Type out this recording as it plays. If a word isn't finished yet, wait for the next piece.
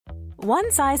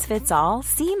One size fits all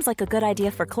seems like a good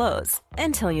idea for clothes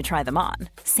until you try them on.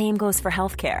 Same goes for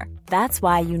healthcare. That's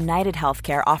why United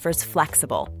Healthcare offers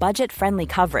flexible, budget-friendly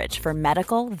coverage for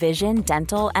medical, vision,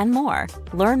 dental, and more.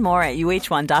 Learn more at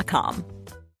uh1.com.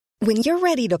 When you're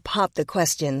ready to pop the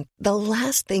question, the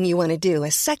last thing you want to do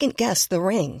is second-guess the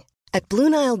ring. At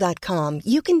BlueNile.com,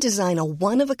 you can design a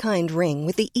one-of-a-kind ring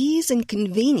with the ease and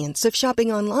convenience of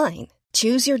shopping online.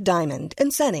 Choose your diamond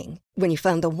and setting. When you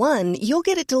find the one, you'll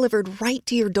get it delivered right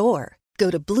to your door.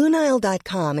 Go to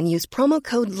BlueNile.com and use promo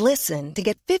code LISTEN to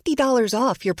get $50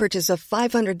 off your purchase of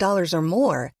 $500 or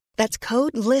more. That's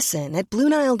code LISTEN at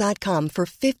BlueNile.com for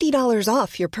 $50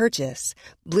 off your purchase.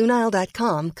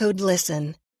 BlueNile.com, code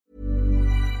LISTEN.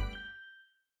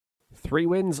 3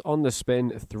 wins on the spin,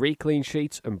 3 clean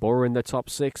sheets, and Borough in the top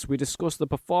 6. We discuss the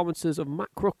performances of Matt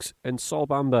Crooks and Sol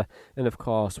Bamba, and of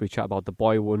course we chat about the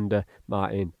boy wonder,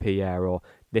 Martin Payero.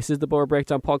 This is the Borough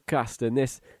Breakdown Podcast, and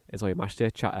this is all your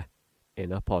matchday chatter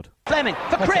in a pod. Fleming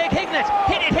for Craig Hignett,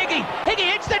 hit it Higgy,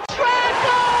 Higgy hits the treble!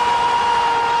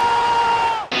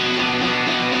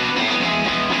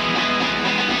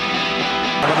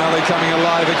 Ravanelli coming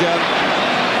alive again.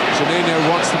 Juninho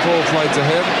wants the ball played to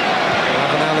him.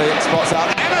 Ravanelli spots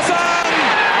out Emerson!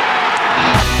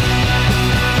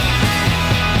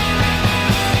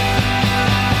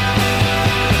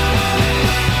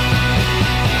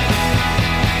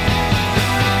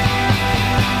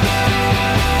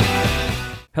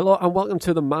 Hello and welcome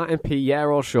to the Martin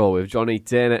Payero Show with Johnny,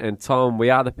 Dana and Tom. We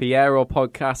are the Payero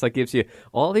podcast that gives you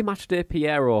all the matchday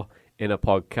Payero in a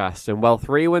podcast. And well,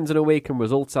 3 wins in a week and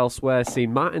results elsewhere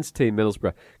seen Martin's team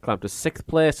Middlesbrough climb to 6th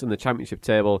place in the championship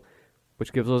table,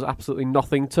 which gives us absolutely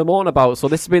nothing to mourn about. So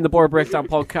this has been the Borough Breakdown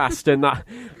Podcast, and that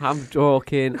I'm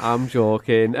joking.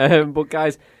 But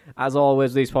guys, as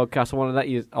always, these podcasts,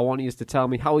 I want you to tell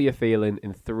me how you're feeling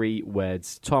in 3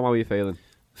 words. Tom, how are you feeling?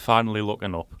 Finally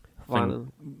looking up. Yeah.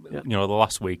 You know, the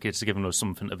last week it's given us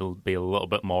something to be a little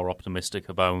bit more optimistic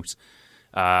about.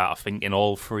 I think in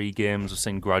all 3 games we've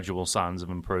seen gradual signs of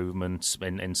improvement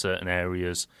in certain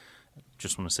areas.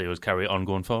 Just want to see us carry it on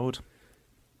going forward.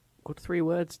 Good 3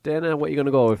 words. Dana, what are you going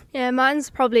to go with? Yeah, mine's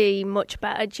probably much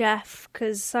better, Jeff,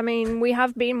 because, I mean, we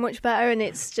have been much better, and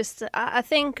it's just, I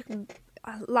think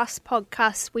last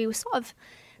podcast we were sort of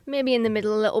maybe in the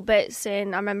middle a little bit,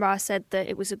 saying, I remember I said that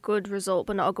it was a good result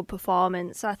but not a good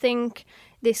performance. I think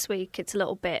this week it's a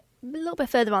little bit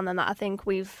further on than that. I think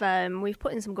we've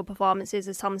put in some good performances.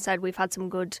 As Tom said, we've had some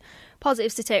good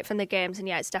positives to take from the games, and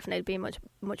yeah, it's definitely been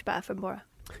much better from Borough.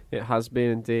 It has been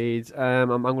indeed.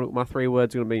 My 3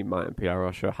 words are going to be Martin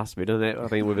Payero. Sure, it has to be, doesn't it? I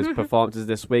think with his performances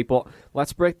this week. But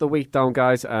let's break the week down,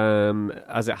 guys,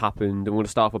 as it happened. I'm going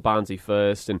to start with Barnsley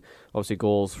first, and obviously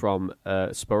goals from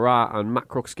Sparat and Matt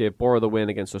Crooks gave Borough the win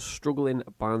against a struggling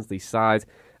Barnsley side.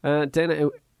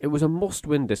 Dana, it was a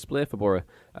must-win display for Borough.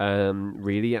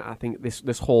 Really, I think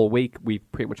this whole week we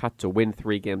pretty much had to win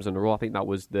 3 games in a row. I think that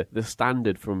was the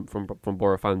standard from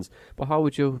Borough fans. But how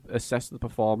would you assess the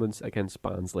performance against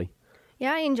Barnsley?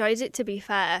 Yeah, I enjoyed it, to be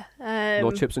fair.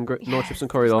 No chips and curry,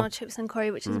 though. No chips and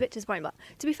curry, which is a bit disappointing. But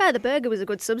to be fair, the burger was a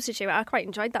good substitute. I quite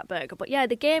enjoyed that burger. But yeah,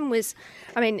 the game was,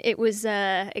 it was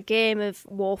a game of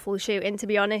woeful shooting, to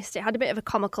be honest. It had a bit of a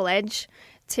comical edge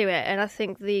to it, and I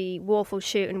think the woeful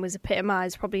shooting was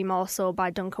epitomised probably more so by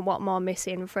Duncan Watmore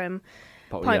missing from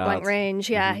point blank range.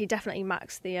 Yeah, he definitely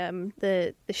maxed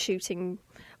the shooting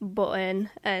button,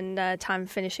 and time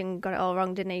finishing got it all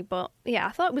wrong, didn't he? But yeah,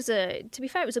 I thought it was to be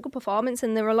fair, it was a good performance,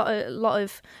 and there were a lot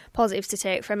of positives to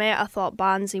take from it. I thought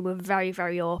Barnsley were very,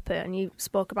 very open. You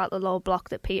spoke about the low block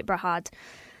that Peterborough had.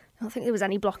 I don't think there was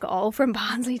any block at all from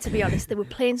Barnsley, to be honest. They were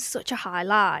playing such a high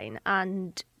line,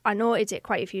 and I noted it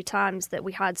quite a few times that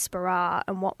we had Sparat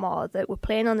and Watmore that were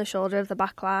playing on the shoulder of the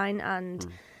back line, and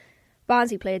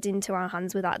Barnsley played into our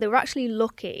hands with that. They were actually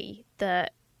lucky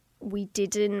that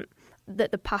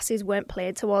that the passes weren't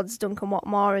played towards Duncan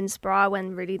Watmore and Sparat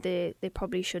when really they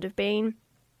probably should have been,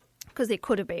 because they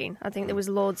could have been. I think there was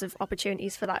loads of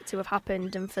opportunities for that to have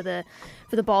happened, and for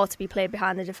the ball to be played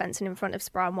behind the defence and in front of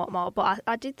Sparat and Watmore. But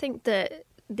I did think that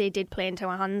they did play into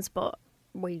our hands, but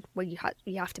you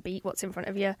have to beat what's in front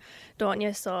of you, don't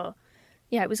you? So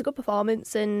yeah, it was a good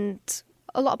performance and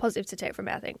a lot of positives to take from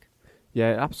it, I think.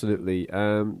 Yeah, absolutely.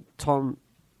 Tom,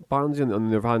 Barnsley on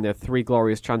the other hand, they had 3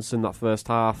 glorious chances in that first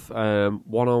half.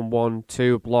 1-on-1,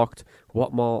 2 blocked.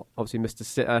 Watmore obviously missed a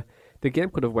sitter. The game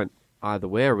could have went either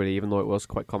way, really, even though it was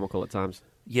quite comical at times.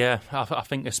 Yeah, I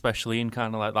think especially in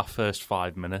kind of like that first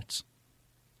 5 minutes.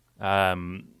 I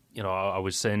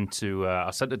was saying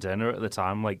I said to Dana at the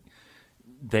time, like,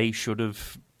 they should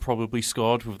have probably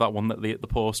scored with that one that they hit the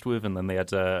post with, and then they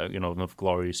had another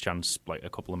glorious chance like a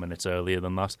couple of minutes earlier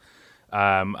than that.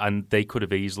 And they could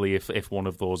have easily, if one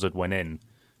of those had went in,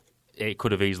 it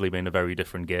could have easily been a very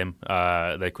different game.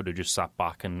 They could have just sat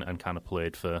back and kind of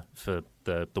played for the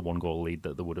 1-goal lead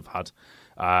that they would have had.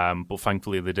 But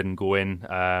thankfully they didn't go in.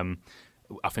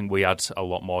 I think we had a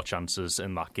lot more chances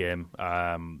in that game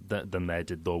than they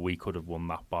did, though we could have won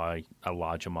that by a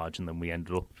larger margin than we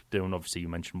ended up doing. Obviously, you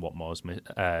mentioned Watmore's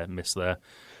missed there.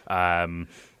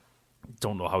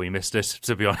 Don't know how he missed it,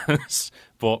 to be honest.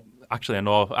 But actually,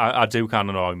 I do kind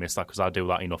of know how he missed that because I do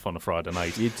that enough on a Friday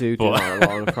night. You do that a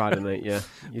lot on a Friday night, yeah.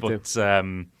 You do.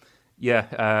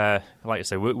 Like I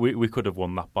say, we could have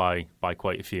won that by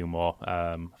quite a few more.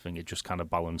 I think it just kind of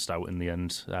balanced out in the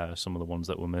end, some of the ones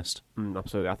that were missed.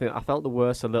 Absolutely. I felt the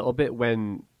worst a little bit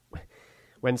when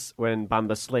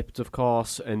Banda slipped, of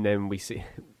course, and then we see,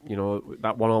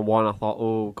 that one-on-one. I thought,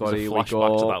 oh god, here we go.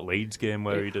 Flashback to that Leeds game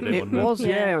where he did it. It was,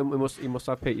 yeah. He must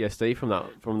have PTSD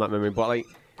from that memory. But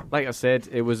like I said,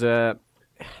 it was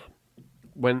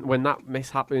when that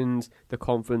miss happened, the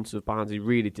confidence of Barnsley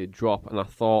really did drop, and I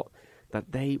thought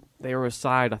that they were a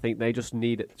side. I think they just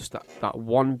needed just that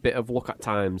one bit of luck at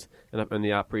times, and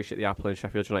I appreciate the Apple and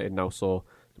Sheffield United now. So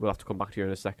we'll have to come back to you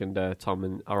in a second, Tom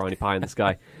and our only pie in the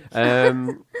sky.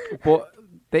 But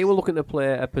they were looking to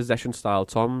play a possession style,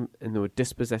 Tom, and they were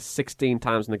dispossessed 16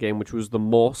 times in the game, which was the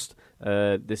most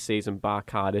this season bar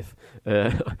Cardiff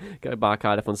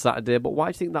on Saturday. But why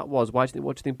do you think that was? What do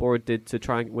you think Borough did to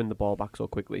try and win the ball back so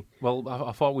quickly? Well,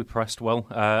 I thought we pressed well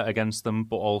against them,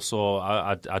 but also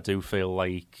I do feel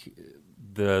like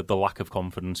the lack of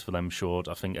confidence for them showed.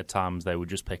 I think at times they were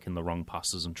just picking the wrong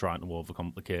passes and trying to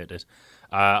overcomplicate it.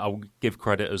 I'll give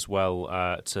credit as well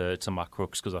to Matt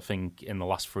Crooks, because I think in the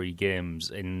last 3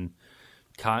 games,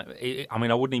 I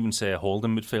wouldn't even say a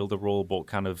holding midfielder role, but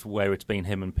kind of where it's been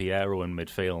him and Payero in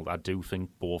midfield, I do think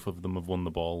both of them have won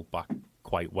the ball back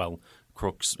quite well.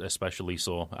 Crooks especially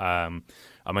so.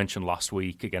 I mentioned last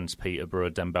week against Peterborough,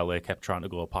 Dembele kept trying to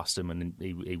go past him, and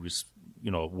he was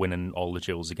winning all the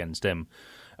duels against him.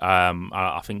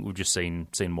 I think we've just seen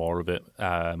more of it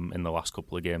in the last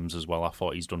couple of games as well. I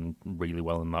thought he's done really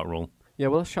well in that role. Yeah,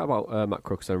 well, let's chat about Matt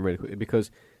Crooks then really quickly,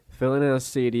 because filling in as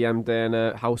CDM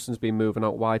then, Howson's been moving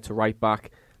out wide to right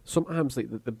back. Sometimes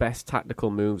the best tactical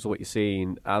moves, what you're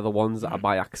seeing, are the ones that are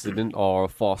by accident or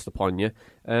forced upon you.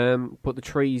 But the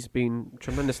tree's been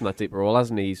tremendous in that deep role,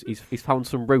 hasn't he? He's found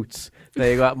some roots.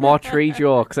 There you go. More tree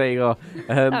jokes. There you go.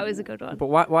 That was a good one. But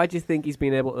why do you think he's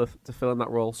been able to fill in that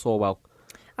role so well?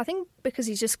 I think because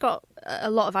he's just got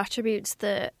a lot of attributes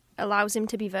that allows him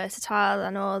to be versatile.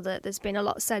 I know that there's been a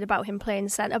lot said about him playing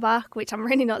centre-back, which I'm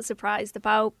really not surprised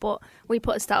about, but we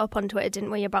put a stat up on Twitter,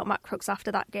 didn't we, about Matt Crooks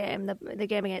after that game, the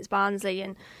game against Barnsley,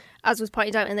 and as was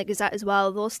pointed out in the Gazette as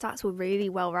well, those stats were really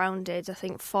well-rounded. I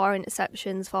think 4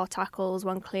 interceptions, 4 tackles,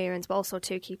 1 clearance, but also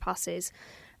 2 key passes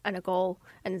and a goal,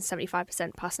 and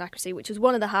 75% passing accuracy, which was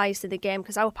one of the highest of the game,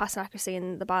 because our passing accuracy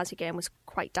in the Barnsley game was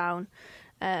quite down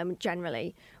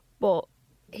generally, but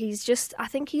I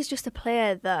think he's just a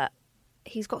player that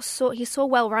he's so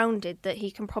well-rounded that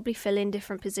he can probably fill in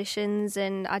different positions.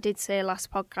 And I did say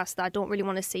last podcast that I don't really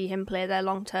want to see him play there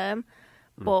long-term.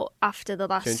 But after the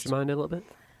last... Change your mind a little bit?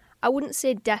 I wouldn't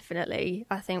say definitely.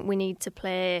 I think we need to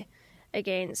play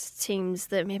against teams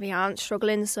that maybe aren't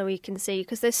struggling, so we can see,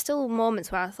 because there's still moments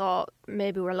where I thought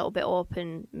maybe we're a little bit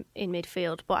open in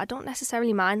midfield, but I don't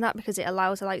necessarily mind that, because it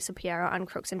allows the likes of Payero and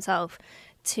Crooks himself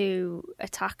to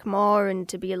attack more and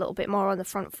to be a little bit more on the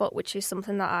front foot, which is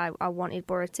something that I wanted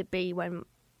Borough to be when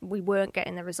we weren't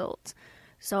getting the results.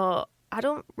 So I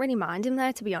don't really mind him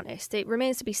there, to be honest. It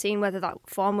remains to be seen whether that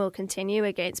form will continue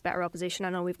against better opposition. I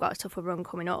know we've got a tougher run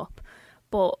coming up,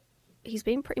 but he's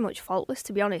been pretty much faultless,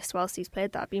 to be honest, whilst he's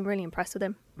played that. I've been really impressed with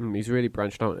him. He's really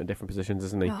branched out in different positions,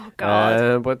 isn't he? Oh,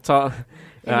 God. But Tom...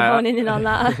 honing in on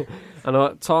that. I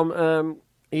know, Tom,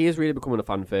 he is really becoming a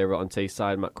fan favourite on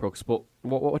Teesside, Matt Crooks, but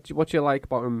what do you like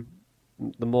about him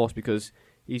the most? Because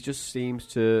he just seems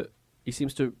to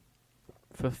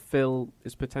fulfil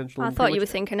his potential. I thought you were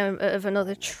thinking of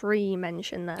another tree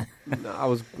mention there.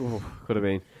 No, could have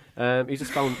been. He's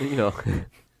just found,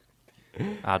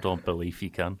 I don't believe he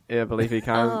can. Yeah, I believe he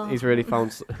can. Oh. He's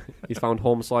found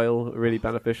home soil really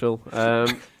beneficial.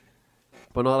 But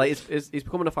no, he's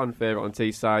becoming a fan favourite on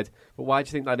Teesside. But why do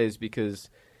you think that is? Because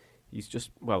he's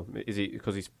just, is he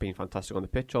because he's been fantastic on the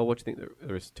pitch, or what do you think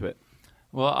there is to it?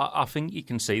 Well, I think you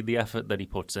can see the effort that he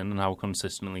puts in and how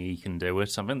consistently he can do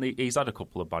it. I mean, he's had a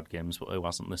couple of bad games, but it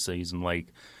wasn't this season.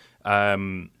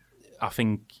 I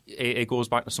think it goes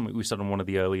back to something we said on one of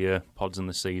the earlier pods in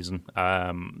the season,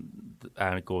 and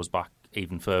it goes back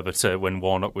even further to when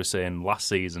Warnock was saying last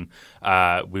season,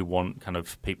 we want kind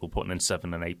of people putting in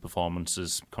 7 and 8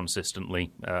 performances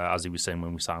consistently, as he was saying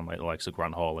when we signed like the likes of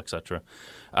Grant Hall, etc.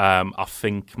 I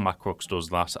think Matt Crooks does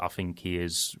that. I think he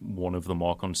is one of the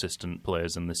more consistent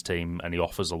players in this team, and he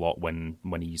offers a lot when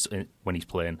he's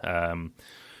playing.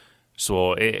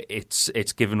 So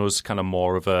it's given us kind of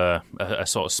more of a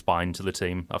sort of spine to the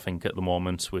team, I think, at the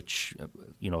moment, which,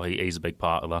 he's a big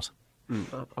part of that.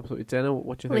 Absolutely. Dana,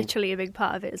 what do you think? Literally a big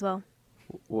part of it as well.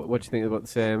 What do you think about the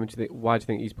same? Why do you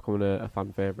think he's becoming a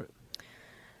fan favourite?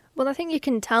 Well, I think you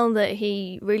can tell that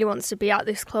he really wants to be at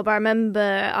this club. I remember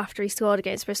after he scored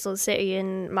against Bristol City,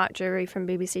 and Matt Drury from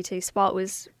BBC Two Sport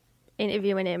was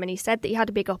interviewing him, and he said that he had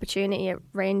a big opportunity at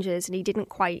Rangers and he didn't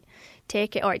quite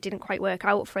take it, or it didn't quite work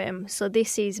out for him. So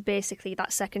this is basically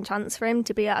that second chance for him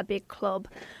to be at a big club.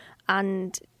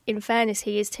 And in fairness,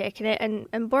 he is taking it.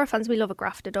 And Borough fans, we love a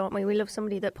grafter, don't we? We love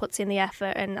somebody that puts in the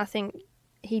effort, and I think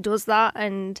he does that.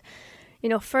 And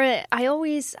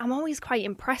I'm always quite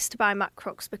impressed by Matt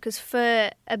Crooks, because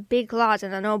for a big lad,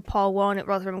 and I know Paul Warne at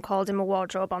Rotherham called him a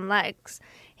wardrobe on legs,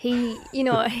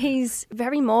 he's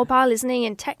very mobile, isn't he?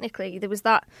 And technically, there was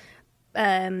that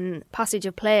passage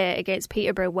of play against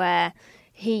Peterborough where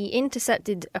he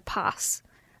intercepted a pass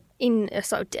in a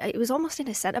it was almost in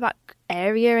a centre-back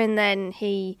area, and then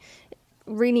he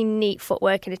really neat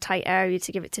footwork in a tight area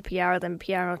to give it to Payero. Then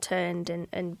Payero turned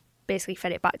and basically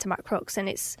fed it back to Matt Crooks, and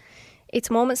it's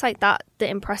moments like that that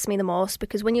impress me the most,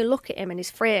 because when you look at him and his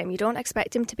frame, you don't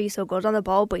expect him to be so good on the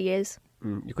ball, but he is.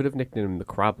 You could have nicknamed him the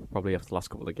Crab probably after the last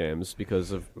couple of games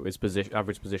because of his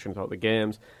average position throughout the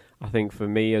games. I think for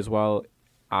me as well,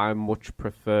 I much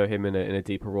prefer him in a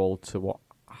deeper role to what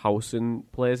Howson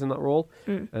plays in that role.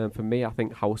 For me, I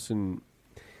think Howson,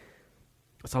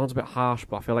 it sounds a bit harsh,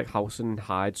 but I feel like Howson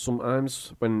hides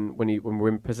sometimes when we're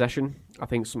in possession. I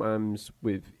think sometimes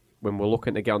when we're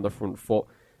looking to get on the front foot,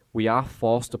 we are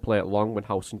forced to play it long when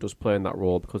Howson does play in that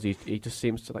role, because he just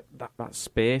seems to, like, that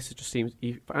space. It just seems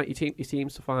he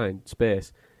seems to find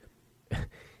space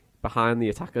behind the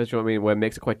attackers. You know what I mean? Where it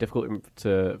makes it quite difficult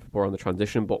for Borough on the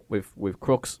transition. But with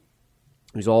Crooks,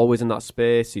 he's always in that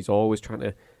space. He's always trying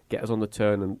to get us on the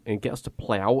turn and get us to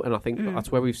play out. And I think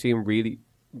that's where we've seen really,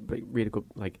 really good.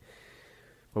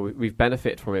 We've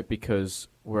benefited from it because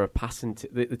we're a passing.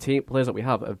 The team players that we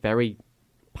have are very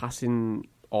passing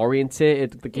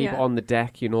orientated. They keep it on the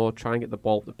deck, try and get the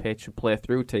ball up the pitch and play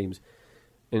through teams.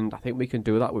 And I think we can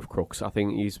do that with Crooks. I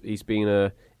think he's been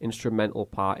an instrumental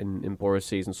part in Borough's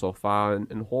season so far,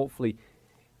 and hopefully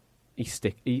he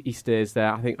stays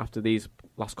there. I think after these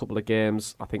last couple of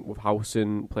games, I think with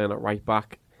Howson playing at right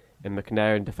back and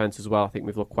McNair in defence as well, I think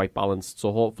we've looked quite balanced.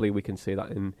 So hopefully we can see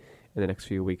that in the next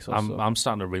few weeks or so. I'm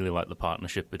starting to really like the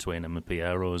partnership between him and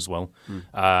Payero as well.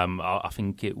 I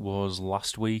think it was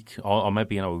last week, or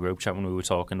maybe in our group chat when we were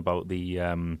talking about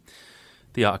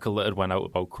the article that had went out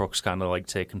about Crooks kind of like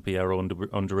taking Payero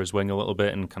under his wing a little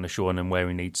bit and kind of showing him where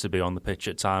he needs to be on the pitch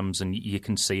at times, and you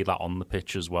can see that on the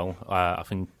pitch as well. I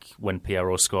think when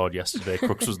Payero scored yesterday,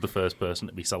 Crooks was the first person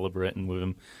to be celebrating with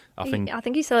him. I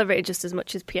think he celebrated just as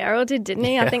much as Payero did, didn't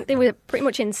he? Yeah. I think they were pretty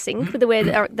much in sync with the way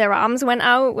their arms went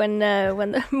out when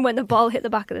the ball hit the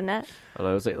back of the net. I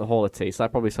know, it was like the whole of tea, so I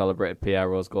probably celebrated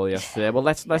Piero's goal yesterday. Well,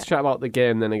 let's chat about the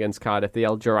game then against Cardiff, the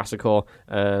El Jurassico,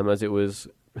 as it was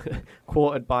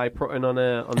quoted by Prutton on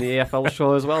the AFL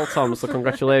show as well, Tom, so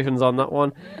congratulations on that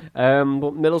one.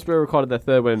 But Middlesbrough recorded their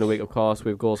third win in the week, of course,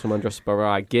 with goals from Andres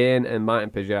Barra, Gain and Martin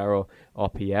Payero, or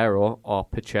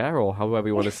Payero, however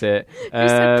you want to say it. Who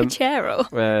said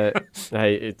Payero?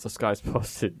 Hey, it's a Sky's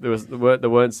posted. They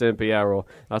weren't saying Payero.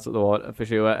 That's what they want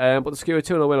officially. But the skewer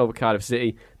 2-0 win over Cardiff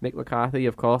City. Mick McCarthy,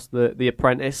 of course, the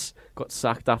apprentice, got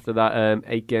sacked after that.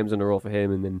 8 games in a row for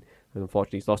him, and then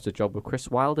unfortunately he's lost his job with Chris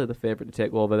Wilder, the favourite to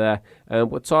take over there.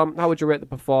 But Tom, how would you rate the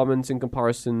performance in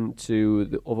comparison to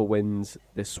the other wins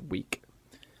this week?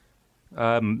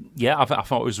 I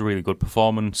thought it was a really good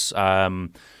performance.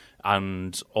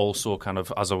 And also, kind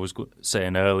of, as I was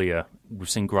saying earlier, we've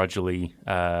seen gradually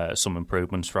some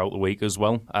improvements throughout the week as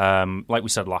well. Like we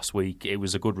said last week, it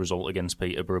was a good result against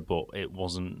Peterborough, but it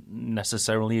wasn't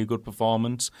necessarily a good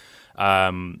performance.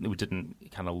 We didn't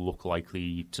kind of look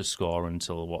likely to score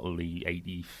until, the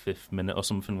 85th minute or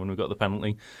something when we got the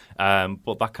penalty.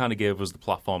 But that kind of gave us the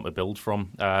platform to build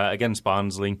from. Against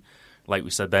Barnsley, like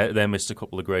we said, they missed a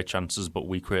couple of great chances, but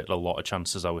we created a lot of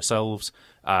chances ourselves.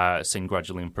 Seeing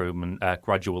gradual improvement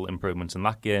in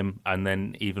that game, and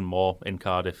then even more in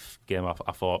Cardiff game.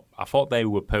 I thought they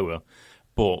were poor,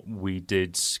 but we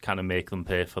did kind of make them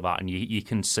pay for that, and you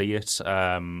can see it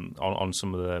on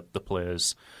some of the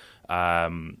players.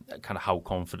 kind of how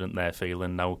confident they're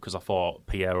feeling now, because I thought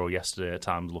Payero yesterday at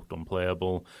times looked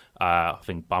unplayable. I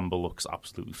think Bamba looks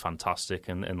absolutely fantastic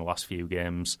in the last few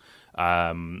games.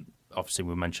 Obviously,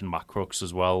 we mentioned Matt Crooks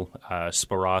as well.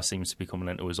 Sparrow seems to be coming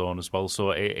into his own as well.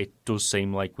 So it does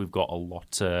seem like we've got a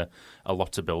lot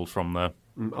to build from there.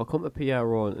 I'll come to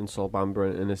Payero and Sol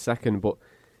Bamba in a second, but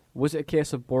was it a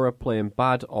case of Borough playing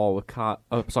bad, or were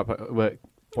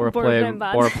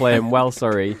Borough playing well,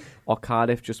 or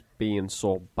Cardiff just being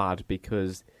so bad?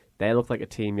 Because they looked like a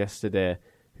team yesterday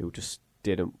who just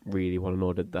didn't really want to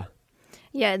know, did they?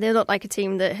 Yeah, they looked like a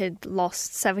team that had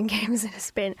lost 7 games in a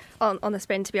spin. On the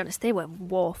spin, to be honest, they were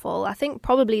woeful. I think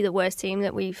probably the worst team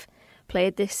that we've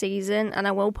played this season, and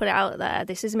I will put it out there,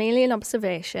 this is merely an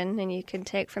observation and you can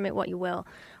take from it what you will,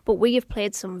 but we have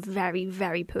played some very,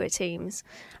 very poor teams.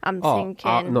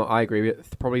 No, I agree.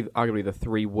 Probably arguably the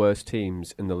 3 worst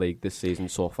teams in the league this season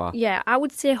so far. Yeah, I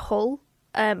would say Hull,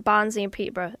 Barnsley and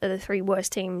Peterborough are the 3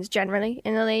 worst teams generally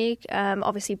in the league.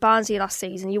 Obviously Barnsley last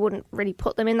season, you wouldn't really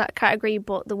put them in that category,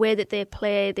 but the way that they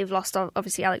play, they've lost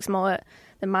obviously Alex Mowatt,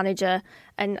 the manager,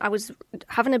 and I was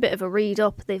having a bit of a read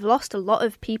up. They've lost a lot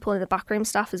of people in the backroom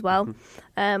staff as well,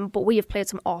 but we have played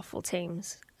some awful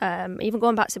teams. Even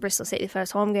going back to Bristol City, the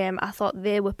first home game, I thought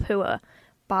they were poor,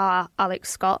 bar Alex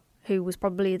Scott, who was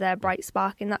probably their bright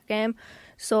spark in that game.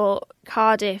 So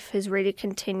Cardiff has really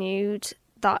continued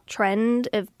that trend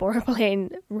of Borough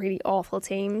playing really awful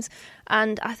teams.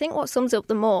 And I think what sums up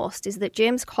the most is that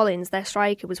James Collins, their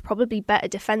striker, was probably better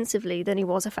defensively than he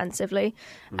was offensively.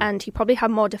 And he probably had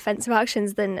more defensive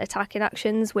actions than attacking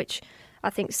actions, which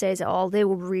I think says it all. They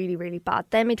were really, really bad.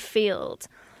 Their midfield,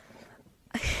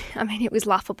 I mean, it was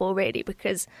laughable really,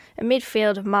 because a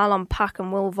midfield of Marlon Pack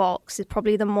and Will Vaux is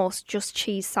probably the most just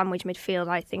cheese sandwich midfield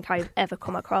I think I've ever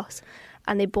come across.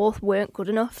 And they both weren't good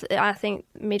enough. I think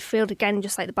midfield, again,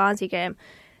 just like the Barnsley game,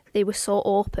 they were so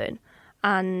open.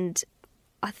 And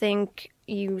I think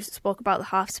you spoke about the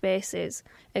half spaces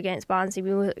against Barnsley.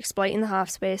 We were exploiting the half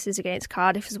spaces against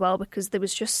Cardiff as well, because there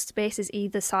was just spaces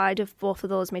either side of both of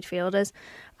those midfielders.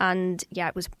 And yeah,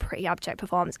 it was a pretty abject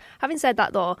performance. Having said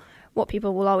that though, what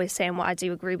people will always say, and what I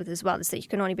do agree with as well, is that you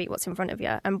can only beat what's in front of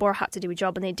you. And Borough had to do a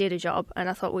job, and they did a job, and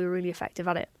I thought we were really effective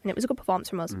at it. And it was a good performance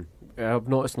from us. I've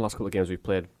noticed in the last couple of games we've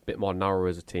played a bit more narrow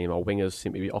as a team. Our wingers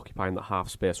seem to be occupying the half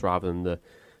space rather than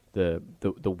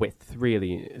the width,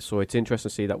 really. So it's interesting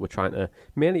to see that we're trying to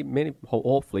mainly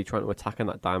hopefully trying to attack in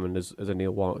that diamond as a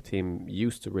Neil Warnock team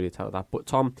used to really attack that. But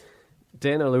Tom,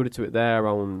 Dana alluded to it there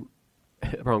around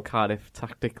Cardiff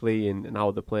tactically and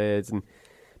how they played, and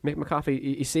Mick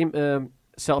McCarthy, he seemed to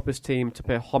set up his team to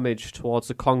pay homage towards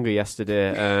the Conga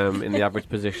yesterday in the average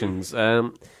positions.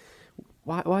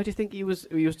 Why do you think he was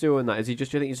doing that? Do you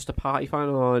think he's just a party fan,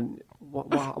 or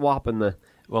what happened there?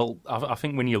 Well, I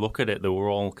think when you look at it, they were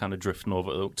all kind of drifting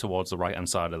over towards the right-hand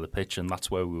side of the pitch, and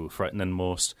that's where we were threatening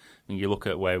most. When you look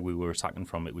at where we were attacking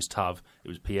from, it was Tav, it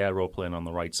was Payero playing on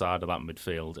the right side of that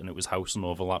midfield, and it was Howson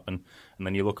overlapping. And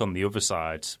then you look on the other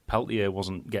side, Peltier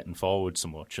wasn't getting forward so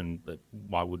much, and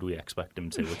why would we expect him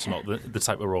to? It's not the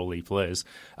type of role he plays.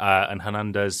 And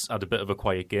Hernandez had a bit of a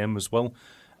quiet game as well.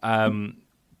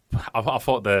 I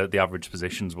thought the average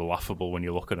positions were laughable when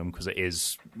you look at them, because it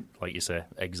is, like you say,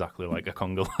 exactly like a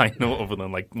Conga line, other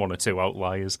than like 1 or 2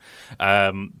 outliers.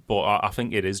 But I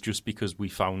think it is just because we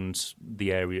found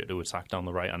the area to attack down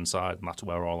the right-hand side, and that's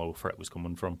where all our threat was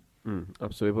coming from.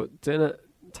 Absolutely. But Dana,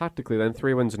 tactically then,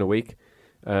 3 wins in a week,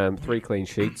 3 clean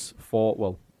sheets,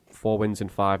 4 wins in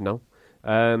 5 now.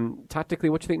 Tactically,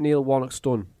 what do you think Neil Warnock's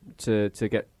done to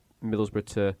get Middlesbrough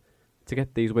to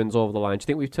get these wins over the line? Do you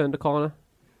think we've turned a corner?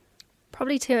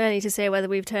 Probably too early to say whether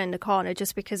we've turned a corner,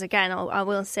 just because, again, I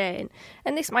will say,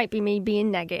 and this might be me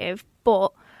being negative,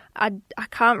 but I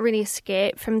can't really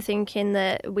escape from thinking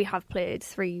that we have played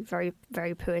 3 very,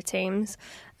 very poor teams.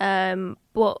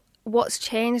 But what's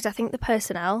changed, I think the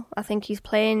personnel. I think he's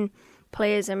playing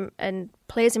players and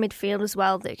players in midfield as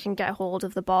well that can get hold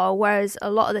of the ball, whereas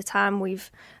a lot of the time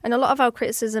and a lot of our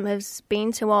criticism has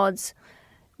been towards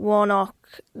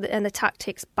Warnock and the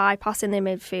tactics bypassing the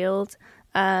midfield.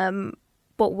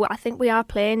 But I think we are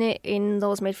playing it in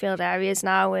those midfield areas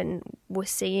now, and we're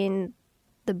seeing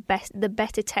the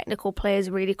better technical players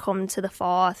really come to the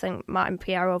fore. I think Martin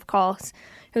Payero, of course,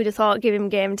 who'd have thought, give him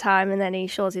game time and then he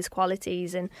shows his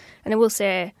qualities. And I will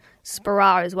say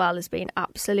Sparrow as well has been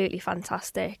absolutely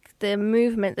fantastic. The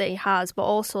movement that he has, but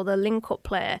also the link-up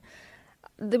play.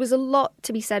 There was a lot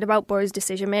to be said about Borough's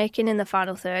decision-making in the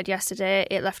final third yesterday.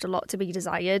 It left a lot to be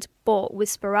desired. But with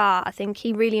Sparrow, I think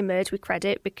he really emerged with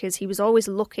credit, because he was always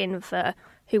looking for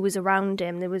who was around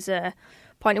him. There was a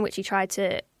point in which he tried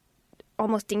to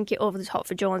almost dink it over the top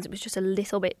for Jones. It was just a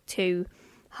little bit too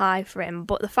high for him.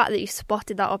 But the fact that he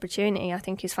spotted that opportunity, I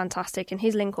think, is fantastic. And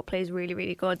his link-up play is really,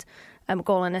 really good.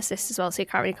 Goal and assist as well, so you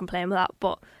can't really complain with that.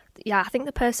 But yeah, I think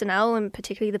the personnel, and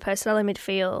particularly the personnel in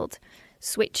midfield,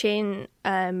 switching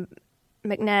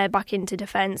McNair back into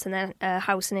defence and then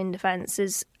Howson in defence,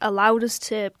 has allowed us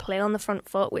to play on the front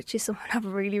foot, which is something I've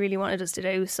really, really wanted us to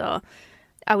do. So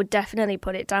I would definitely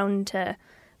put it down to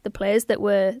the players that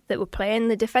were playing.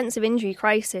 The defensive injury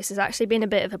crisis has actually been a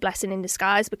bit of a blessing in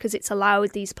disguise, because it's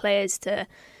allowed these players to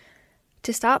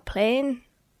start playing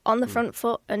on the front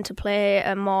foot and to play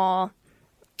a more,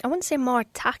 I wouldn't say more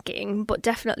attacking, but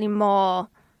definitely more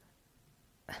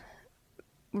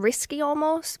risky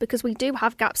almost, because we do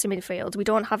have gaps in midfield. We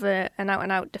don't have an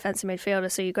out-and-out defensive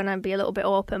midfielder, so you're going to be a little bit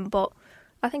open, but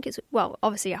I think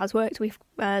obviously it has worked. We've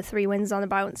 3 wins on the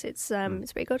bounce. It's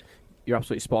pretty good. You're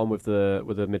absolutely spot on with the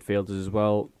midfielders as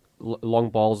well. Long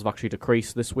balls have actually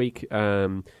decreased this week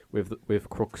with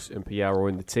Crooks and Payero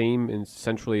in the team, and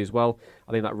centrally as well.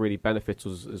 I think that really benefits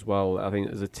us as well. I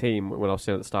think as a team, when I was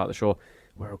saying at the start of the show,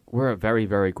 we're a very,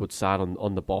 very good side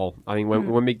on the ball. I think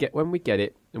when we get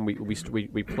it and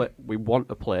we play, we want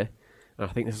to play. And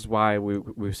I think this is why we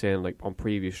were saying, like on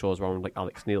previous shows around, like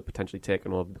Alex Neil potentially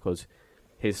taking over, because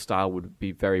his style would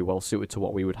be very well suited to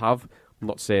what we would have. I'm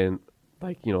not saying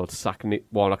to sack Nick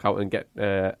Warnock out and get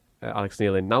Alex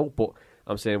Neil in now, but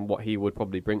I'm saying what he would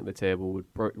probably bring to the table would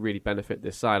really benefit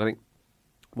this side. I think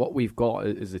what we've got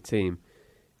as a team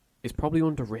is probably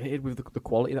underrated with the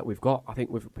quality that we've got. I think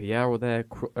with Payero there,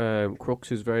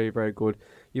 Crooks is very, very good.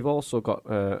 You've also got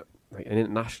an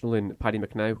international in Paddy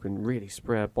McNair who can really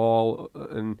spray a ball,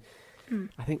 and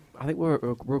I think we're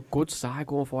a good side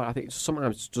going forward. I think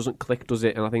sometimes it doesn't click, does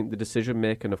it? And I think the decision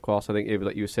making, of course, I think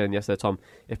like you were saying yesterday, Tom,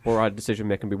 if Borad decision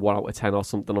making be 1 out of 10 or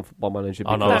something on Football Manager.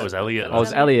 Oh no, that was Elliot. Oh, it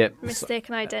was Elliot.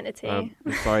 Mistaken identity. I'm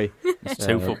sorry. There's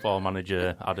 2 Football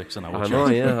Manager addicts in our I know,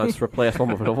 yeah. I just replaced one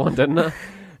with another one, didn't I?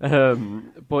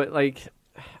 But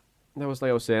that was like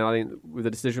I was saying, I think with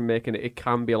the decision making, it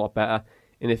can be a lot better.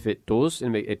 And if it does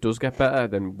get better,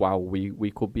 then wow,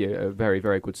 we could be a very,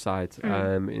 very good side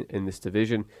in this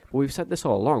division. But we've said this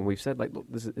all along. We've said, look,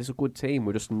 this is a good team.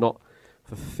 We're just not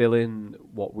fulfilling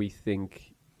what we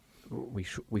think we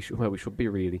should be,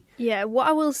 really. Yeah, what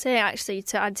I will say, actually,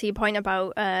 to add to your point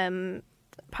about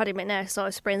Paddy McNair sort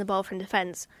of spraying the ball from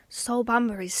defence, Sol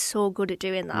Bamba is so good at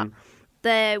doing that.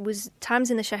 There was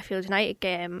times in the Sheffield United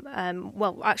game,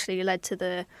 actually led to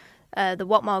the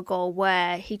Watmore goal,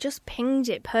 where he just pinged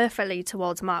it perfectly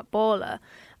towards Mark Bowler,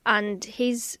 and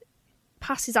his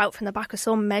passes out from the back are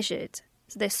so measured.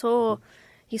 He's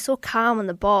so calm on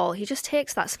the ball. He just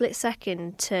takes that split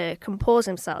second to compose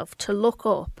himself, to look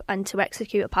up and to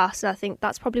execute a pass. And I think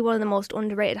that's probably one of the most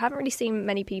underrated. I haven't really seen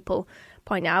many people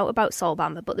point out about Sol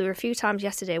Bamba, but there were a few times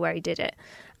yesterday where he did it,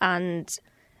 and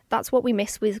that's what we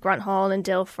miss with Grant Hall and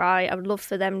Dale Fry. I would love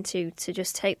for them to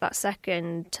just take that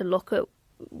second to look at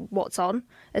what's on,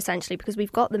 essentially, because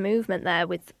we've got the movement there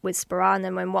with Sparran, and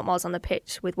then when Watmore's on the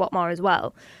pitch with Watmore as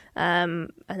well,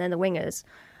 and then the wingers.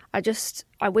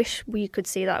 I wish we could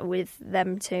see that with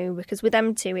them too, because with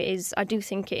them too, I do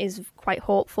think it is quite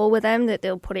hopeful with them that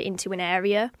they'll put it into an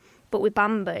area. But with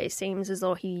Bamba, it seems as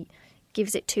though he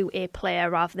gives it to a player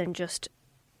rather than just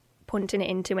punting it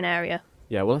into an area.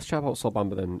 Yeah, well, let's chat about Sol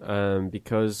Bamba then,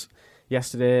 because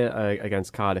yesterday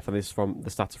against Cardiff, and this is from the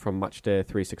stats from match day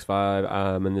 365,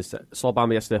 and this Sol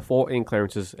Bamba yesterday, 14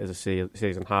 clearances is a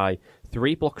season high,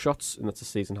 3 block shots, and that's a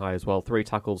season high as well, 3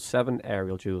 tackles, 7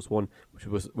 aerial duels won,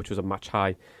 which was a match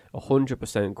high,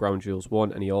 100% ground duels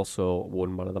won, and he also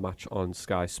won man of the match on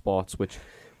Sky Sports, which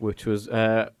was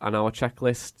on our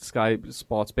checklist, Sky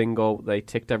Sports Bingo. They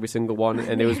ticked every single one,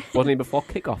 and it wasn't even before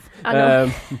kickoff. I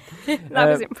know. That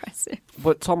was impressive.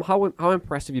 But Tom, how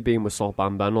impressed have you been with Sol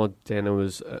Bamba? I know Dana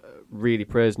was really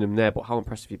praising him there, but how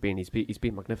impressed have you been? He's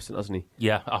been magnificent, hasn't he?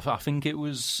 Yeah, I think it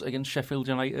was against Sheffield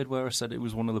United where I said it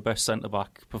was one of the best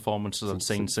centre-back performances I've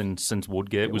seen since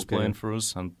Woodgate was playing for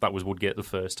us, and that was Woodgate the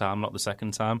first time, not the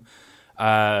second time.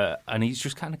 And he's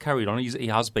just kind of carried on. He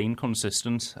has been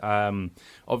consistent.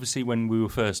 Obviously, when we were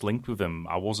first linked with him,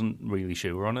 I wasn't really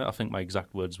sure on it. I think my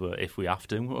exact words were "if we have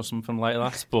to" or something like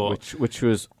that. But which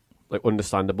was like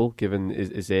understandable given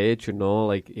his age.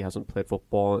 Like he hasn't played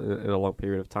football in a long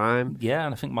period of time. Yeah,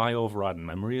 and I think my overriding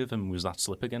memory of him was that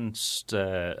slip against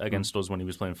us when he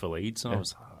was playing for Leeds.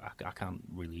 And I can't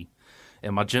really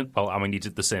imagine. Well, I mean, he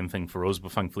did the same thing for us,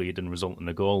 but thankfully it didn't result in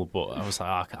a goal. But I was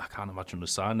like, I can't imagine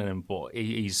understanding him. But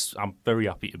I'm very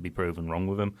happy to be proven wrong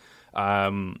with him.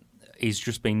 He's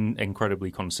just been incredibly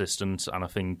consistent, and I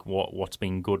think what's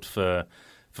been good for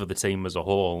for the team as a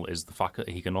whole is the fact that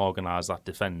he can organise that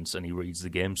defence and he reads the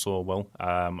game so well.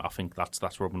 I think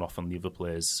that's rubbing off on the other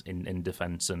players in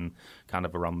defence and kind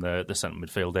of around the centre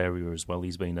midfield area as well.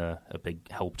 He's been a big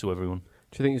help to everyone.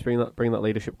 Do you think he's bringing that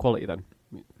leadership quality then?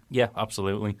 Yeah,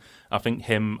 absolutely. I think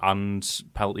him and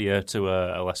Peltier to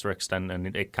a lesser extent,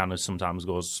 and it kind of sometimes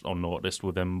goes unnoticed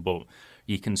with him, but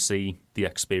you can see the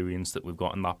experience that we've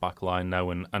got in that back line now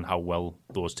and how well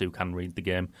those two can read the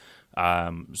game.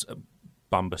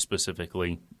 Bamba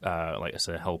specifically, like I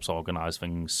say, helps organise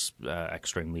things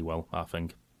extremely well, I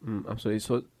think. Absolutely.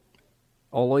 So,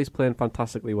 although he's playing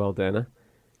fantastically well, Dana,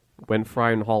 when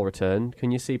Fry and Hall return,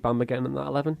 can you see Bamba getting in that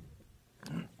 11?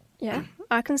 Yeah,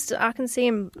 I can see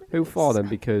him. Who for then?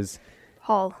 Because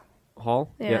Hall.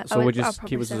 Yeah. So would you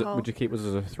keep us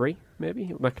as a 3, maybe?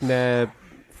 McNair,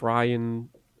 Fry and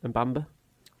Bamba?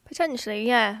 Potentially,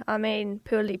 yeah. I mean,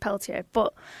 purely Peltier.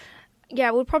 But yeah,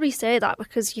 I would probably say that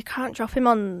because you can't drop him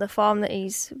on the form that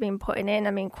he's been putting in.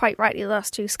 I mean, quite rightly, the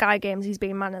last 2 Sky games, he's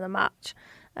been man of the match.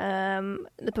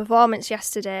 The performance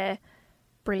yesterday,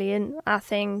 brilliant. I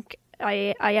think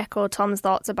I echo Tom's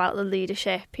thoughts about the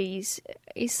leadership. He's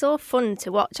so fun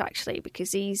to watch, actually,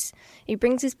 because he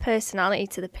brings his personality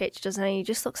to the pitch, doesn't he? He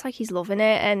just looks like he's loving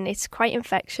it, and it's quite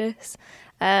infectious.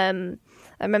 I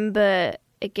remember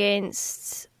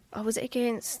against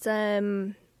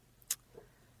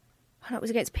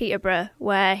Peterborough,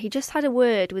 where he just had a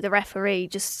word with the referee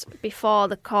just before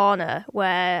the corner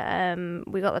where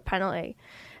we got the penalty.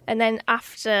 And then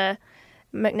after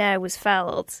McNair was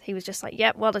felled, he was just like,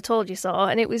 yep, well, I told you so.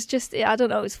 And it was just, I don't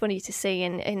know, it was funny to see.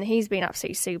 And he's been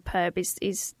absolutely superb.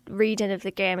 His reading of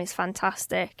the game is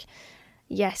fantastic.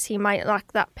 Yes, he might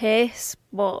lack that pace,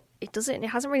 but it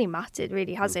hasn't really mattered,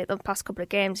 really, has it? The past couple of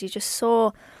games, he's just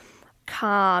so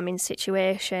calm in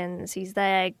situations. He's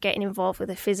there getting involved with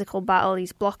a physical battle.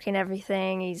 He's blocking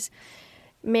everything. He's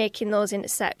making those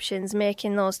interceptions,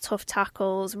 making those tough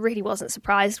tackles. Really wasn't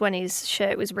surprised when his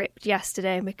shirt was ripped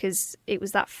yesterday because it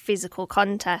was that physical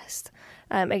contest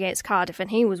against Cardiff, and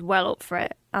he was well up for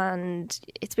it. And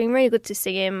it's been really good to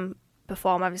see him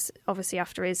perform, obviously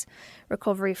after his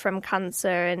recovery from cancer,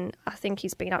 and I think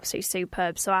he's been absolutely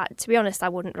superb. So to be honest, I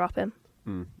wouldn't drop him.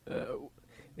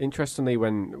 Interestingly,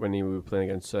 when he was playing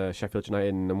against Sheffield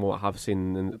United and what I have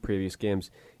seen in the previous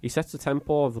games, he sets the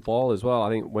tempo of the ball as well. I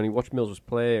think when you watch Mills's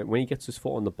play, when he gets his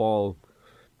foot on the ball,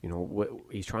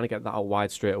 he's trying to get that out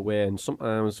wide straight away. And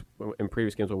sometimes in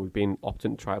previous games where we've been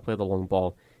opting to try to play the long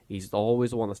ball, he's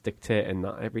always the one that's dictating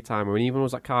that every time. I mean, even when he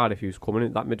was at Cardiff, he was coming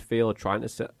in that midfield trying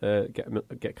to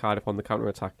get Cardiff on the counter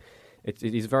attack.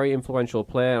 He's a very influential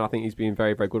player, and I think he's been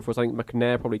very, very good for us. I think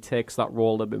McNair probably takes that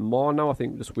role a little bit more now, I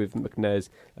think, just with McNair's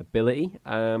ability.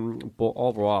 But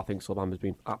overall, I think Bamba's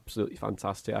been absolutely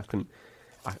fantastic.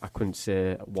 I couldn't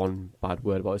say one bad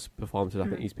word about his performances. I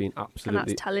think he's been absolutely... And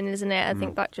that's telling, isn't it? I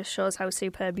think that just shows how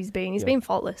superb he's been. He's been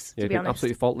faultless, to be honest.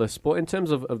 Absolutely faultless. But in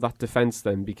terms of that defence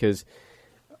then, because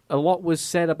a lot was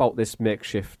said about this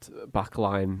makeshift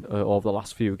backline over the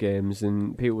last few games,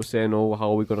 and people were saying,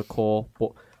 how are we going to cope?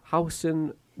 But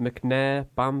Howson, McNair,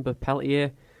 Bamba,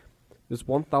 Peltier, there's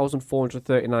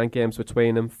 1,439 games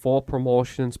between them, 4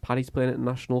 promotions, Paddy's playing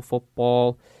international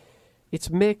football. It's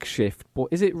makeshift, but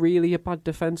is it really a bad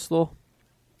defence though?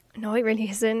 No, it really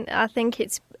isn't. I think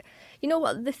it's... You know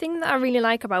what, the thing that I really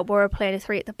like about Borough playing a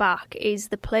 3 at the back is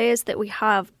the players that we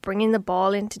have bringing the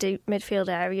ball into midfield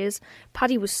areas.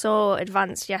 Paddy was so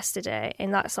advanced yesterday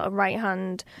in that sort of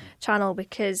right-hand channel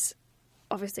because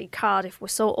obviously Cardiff were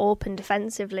so open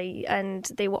defensively and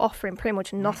they were offering pretty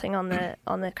much nothing on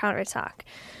the counter-attack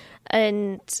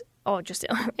or just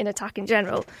in attack in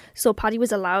general. So Paddy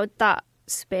was allowed that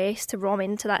space to roam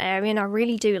into that area, and I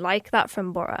really do like that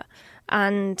from Borough.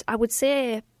 And I would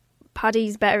say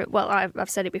Paddy's better. Well, I've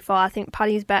said it before. I think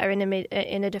Paddy's better in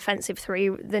a defensive 3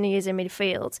 than he is in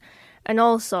midfield. And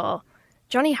also,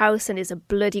 Johnny Howson is a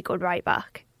bloody good right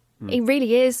back. He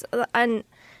really is. And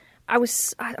I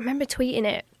remember tweeting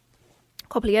it a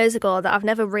couple of years ago that I've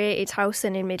never rated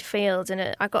Howson in midfield,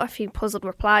 and I got a few puzzled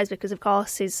replies because, of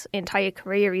course, his entire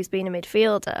career he's been a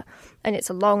midfielder, and it's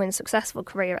a long and successful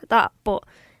career at that. But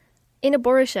in a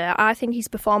Borough shirt, I think he's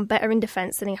performed better in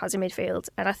defence than he has in midfield,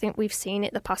 and I think we've seen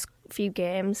it the past few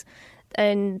games.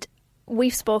 And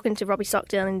we've spoken to Robbie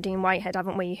Stockdale and Dean Whitehead,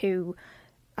 haven't we? Who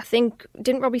I think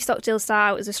didn't Robbie Stockdale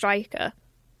start out as a striker?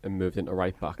 And moved into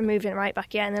right back.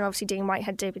 Yeah. And then obviously Dean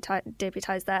Whitehead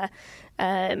debutised there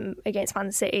against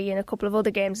Man City and a couple of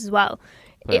other games as well.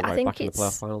 I think back in the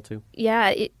playoff final too.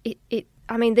 Yeah,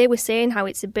 I mean, they were saying how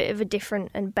it's a bit of a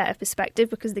different and better perspective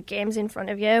because the game's in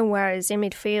front of you, whereas in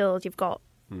midfield you've got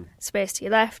space to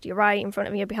your left, your right, in front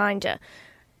of you, behind you.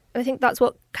 I think that's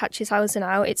what catches Housen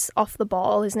out. It's off the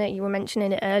ball, isn't it? You were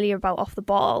mentioning it earlier about off the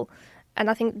ball. And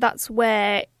I think that's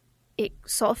where it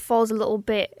sort of falls a little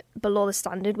bit below the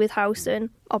standard with Housen,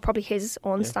 or probably his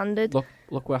own standard.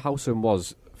 Look where Housen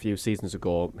was a few seasons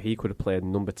ago. He could have played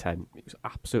number 10. He was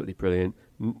absolutely brilliant.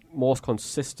 Most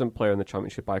consistent player in the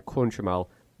Championship by a country mile.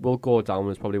 Will go down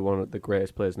as probably one of the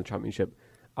greatest players in the Championship,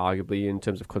 arguably, in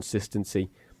terms of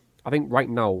consistency. I think right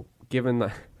now, given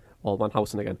that... Old man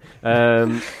Housen again.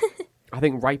 I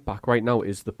think right back right now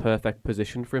is the perfect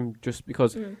position for him, just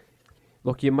because...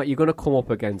 Look, you're going to come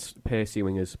up against pacey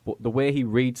wingers, but the way he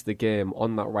reads the game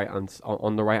on the right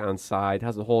hand side,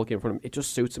 has the whole game in front of him, it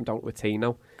just suits him down to a T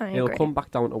now. He'll come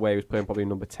back down to where he was playing probably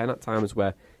number 10 at times,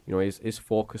 where his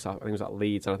focus, I think it was at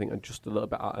Leeds, and I think just a little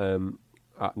bit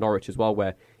at Norwich as well,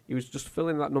 where he was just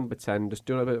filling that number 10, just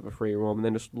doing a bit of a free roam, and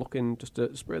then just looking just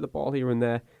to spray the ball here and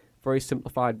there. Very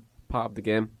simplified part of the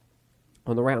game.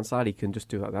 On the right hand side, he can just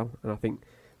do that now, and I think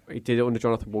he did it under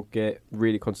Jonathan Woodgate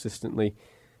really consistently.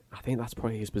 I think that's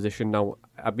probably his position now.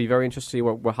 I'd be very interested to see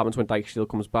what happens when Dijksteel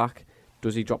comes back.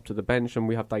 Does he drop to the bench and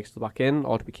we have Dijksteel back in,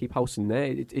 or do we keep Housen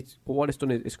there? But what it's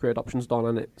done is it's created options, Don,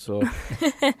 hasn't it? So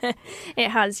it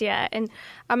has, yeah. And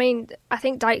I mean, I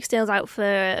think Dijksteel's out for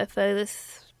a further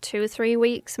 2 or 3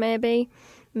 weeks, maybe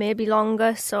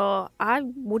longer. So I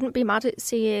wouldn't be mad at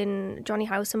seeing Johnny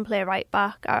Housen play right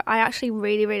back. I actually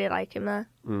really, really like him there.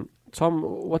 Tom,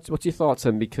 what's your thoughts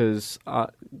on, because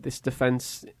this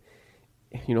defence?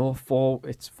 It's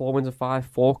 4 wins and 5,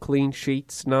 4 clean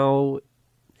sheets now.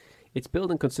 It's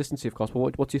building consistency, of course,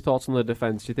 but what's your thoughts on the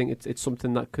defence? Do you think it's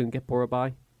something that can get Borough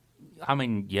by? I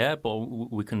mean, yeah, but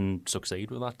we can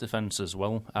succeed with that defence as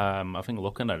well. I think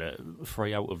looking at it,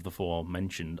 3 out of the 4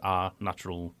 mentioned are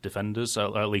natural defenders.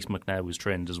 At least McNair was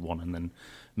trained as one and then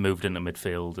moved into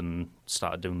midfield and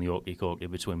started doing the okey-cokey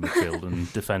between midfield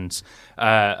and defence.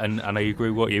 And I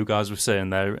agree with what you guys were saying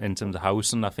there in terms of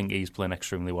Housen. I think he's playing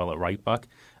extremely well at right back.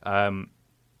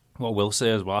 What we'll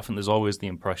say as well, I think there's always the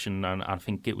impression, and I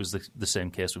think it was the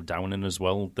same case with Downing as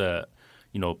well, that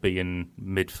being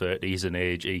mid-30s in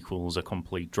age equals a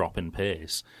complete drop in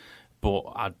pace. But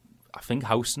I think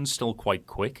Housen's still quite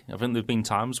quick. I think there have been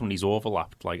times when he's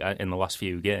overlapped, like in the last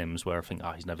few games, where I think,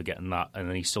 he's never getting that. And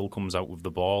then he still comes out with the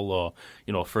ball,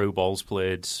 or through balls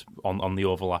played on the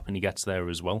overlap, and he gets there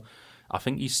as well. I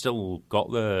think he's still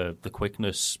got the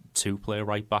quickness to play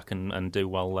right back and do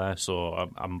well there. So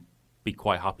I'm be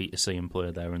quite happy to see him play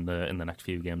there in the next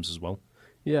few games as well.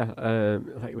 Yeah,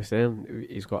 like you were saying,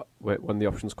 he's got, when the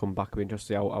options come back, it'll be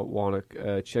interesting how Warner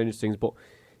changes things. But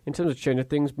in terms of changing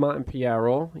things, Martin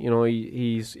Payero,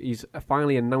 he's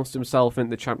finally announced himself in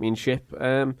the Championship.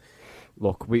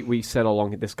 Look, we said all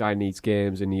along this guy needs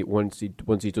games, and once he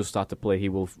does start to play, he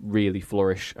will really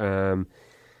flourish. Go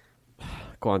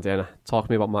on, Dana, talk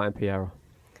to me about Martin Payero.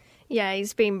 Yeah,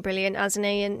 he's been brilliant, hasn't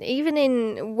he? And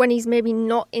even when he's maybe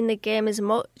not in the game as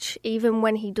much, even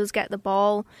when he does get the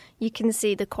ball, you can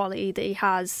see the quality that he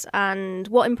has. And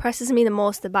what impresses me the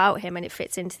most about him, and it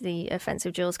fits into the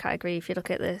offensive duels category if you look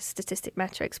at the statistic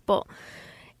metrics, but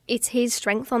it's his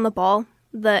strength on the ball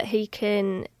that he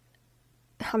can...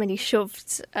 I mean, he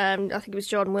shoved, I think it was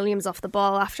Jordan Williams off the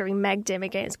ball after he megged him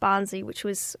against Barnsley, which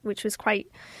was quite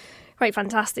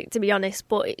fantastic, to be honest.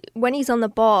 But when he's on the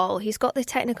ball, he's got the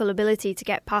technical ability to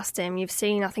get past him. You've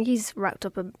seen, I think he's racked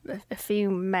up a few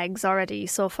megs already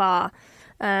so far.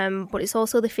 But it's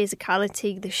also the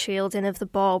physicality, the shielding of the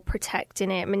ball,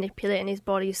 protecting it, manipulating his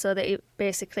body so that it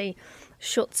basically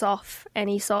shuts off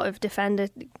any sort of defender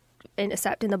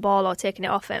intercepting the ball or taking it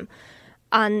off him.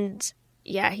 And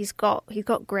yeah, he's got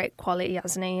great quality,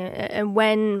 hasn't he? And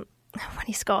when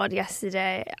he scored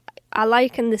yesterday, I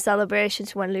liken the celebration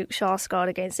to when Luke Shaw scored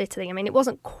against Italy. I mean, it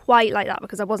wasn't quite like that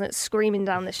because I wasn't screaming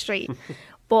down the street,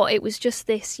 but it was just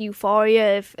this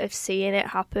euphoria of seeing it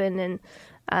happen. And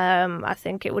I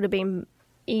think it would have been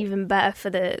even better for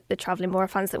the travelling Borough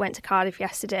fans that went to Cardiff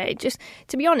yesterday. Just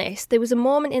to be honest, there was a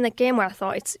moment in the game where I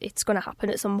thought it's going to happen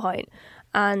at some point,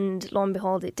 and lo and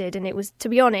behold, it did. And it was, to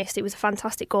be honest, it was a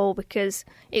fantastic goal because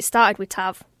it started with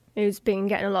Tav, who's been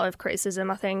getting a lot of criticism,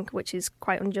 I think, which is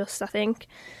quite unjust, I think,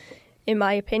 in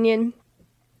my opinion.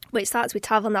 But it starts with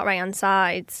Tav on that right-hand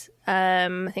side.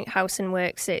 I think Housen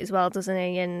works it as well, doesn't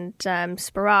he? And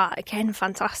Spurrat, again,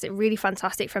 fantastic, really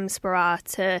fantastic from Spurrat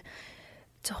to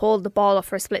hold the ball off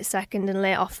for a split second and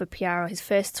lay it off for Payero. His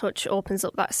first touch opens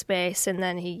up that space, and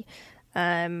then he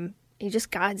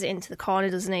just guides it into the corner,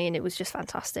 doesn't he? And it was just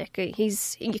fantastic.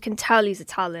 You can tell he's a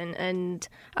talent, and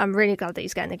I'm really glad that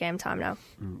he's getting the game time now.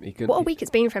 What a week it's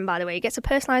been for him, by the way. He gets a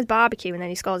personalised barbecue and then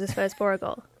he scores his first Borough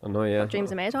goal. I know, yeah. What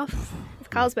dreams are made of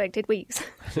Carlsberg did weeks.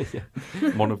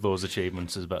 One of those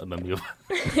achievements is better than the other.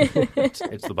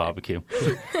 It's the barbecue.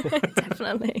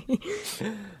 Definitely.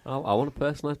 I want a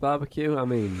personalised barbecue. I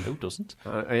mean, Who doesn't?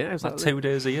 yeah, Like exactly. 2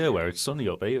 days a year where it's sunny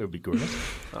up here would be great.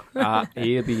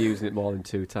 He'll be using it more than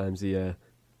 2 times a year.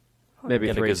 Maybe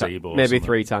Get a 3 gazebo or maybe something.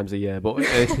 3 times a year, but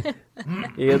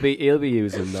he'll be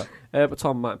using that. But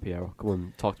Tom, Matt Payero, come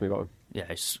on, talk to me about him. Yeah,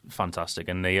 it's fantastic,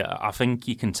 and I think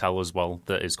you can tell as well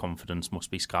that his confidence must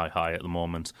be sky high at the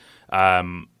moment.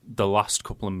 The last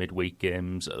couple of midweek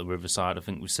games at the Riverside, I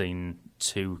think we've seen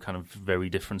 2 kind of very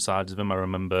different sides of him. I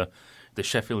remember the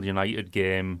Sheffield United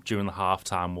game during the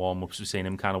half-time warm-ups, we've seen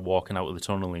him kind of walking out of the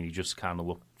tunnel, and he just kind of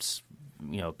looked,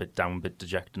 a bit down, a bit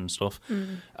dejected and stuff.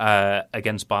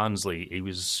 Against Barnsley, he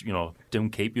was, doing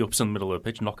keepy-ups in the middle of the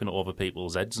pitch, knocking it over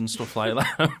people's heads and stuff like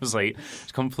that. It was like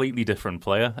it's a completely different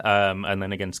player. And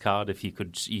then against Cardiff, you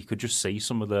could just see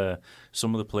some of the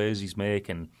plays he's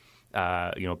making.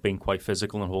 Being quite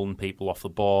physical and holding people off the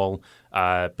ball,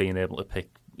 being able to pick,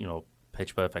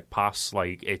 pitch perfect pass.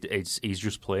 Like he's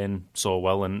just playing so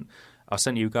well. And I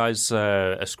sent you guys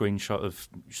a screenshot of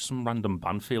some random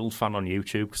Banfield fan on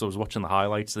YouTube because I was watching the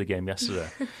highlights of the game yesterday,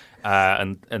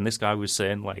 and this guy was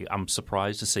saying, like, I'm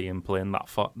surprised to see him playing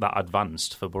that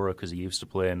advanced for Borough because he used to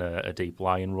play in a deep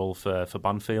lying role for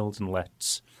Banfield and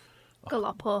let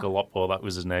Galoppo, that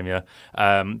was his name, yeah.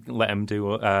 Let him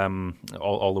do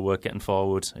all the work getting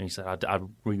forward. And he said, I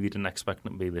really didn't expect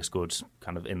him to be this good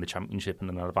kind of in the Championship in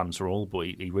an advanced role, but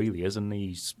he really is, and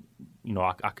he's,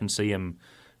 I can see him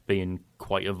being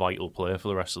quite a vital player for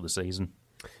the rest of the season.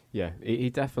 Yeah, he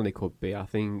definitely could be. I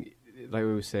think, like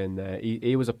we were saying there,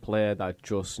 he was a player that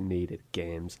just needed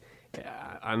games.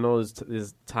 I know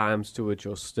there's times to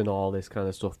adjust and all this kind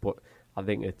of stuff, but I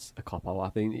think it's a cop-out. I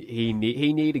think he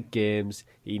needed games.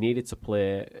 He needed to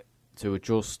play to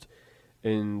adjust.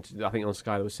 And I think on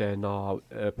Sky they were saying,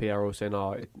 Payero was saying,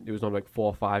 it was not like 4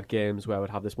 or 5 games where I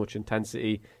would have this much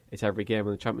intensity. It's every game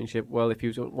in the Championship. Well, if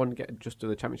you want to get just to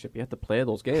the Championship, you had to play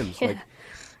those games. Yeah.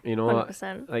 Like,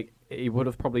 100%. like he would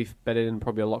have probably bedded in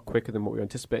probably a lot quicker than what we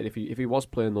anticipated if he was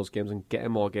playing those games and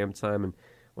getting more game time. And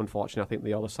unfortunately, I think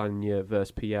the Olasanya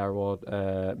versus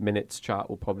Payero minutes chart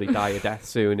will probably die a death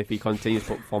soon if he continues to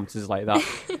put performances like that.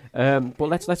 But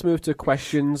let's move to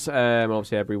questions.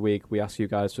 Obviously, every week we ask you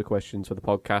guys for questions for the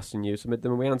podcast, and you submit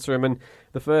them and we answer them. And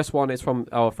the first one is from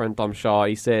our friend Dom Shaw.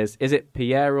 He says, "Is it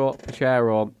Payero,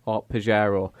 or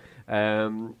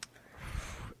Payero?"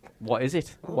 What is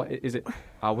it? What is it?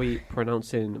 Are we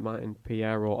pronouncing Martin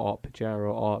Payero or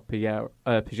Payero or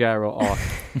Payero or?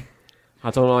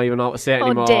 I don't know even know how to say it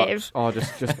anymore. Dave. Or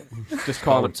just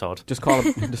call him Todd. Just call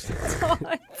him.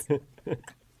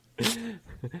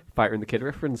 Fighter and the Kid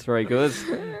reference, very good.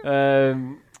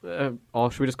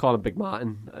 Or should we just call him Big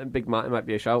Martin? Big Martin might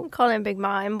be a shout. Call him Big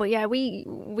Martin, but yeah,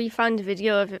 we found a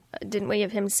video of it, didn't we,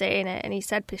 of him saying it, and he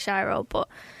said Payero, but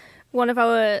one of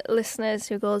our listeners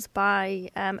who goes by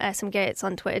SM Gates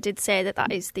on Twitter did say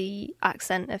that is the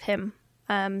accent of him.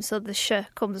 So the sh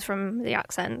comes from the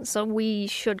accent, so we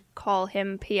should call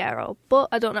him Payero. But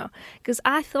I don't know, because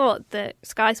I thought that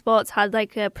Sky Sports had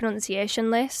like a pronunciation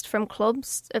list from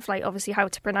clubs of like obviously how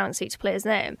to pronounce each player's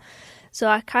name. So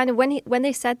I kind of, when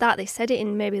they said that, they said it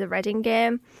in maybe the Reading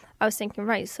game. I was thinking,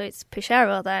 right, so it's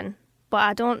Payero then. But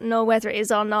I don't know whether it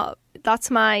is or not. That's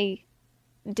my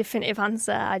definitive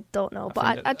answer. I don't know,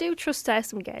 but I do trust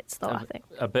some Gates though. I think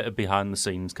a bit of behind the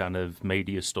scenes kind of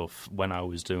media stuff. When I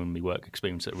was doing my work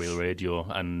experience at Real Radio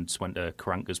and went to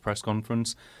Karanka's press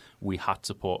conference, we had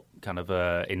to put kind of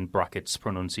in brackets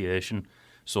pronunciation,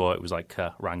 so it was like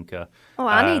Karanka. Oh,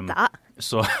 I need that.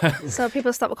 So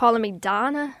people stop calling me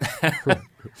Dana.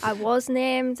 I was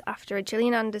named after a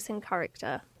Gillian Anderson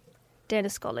character, Dana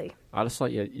Scully. I just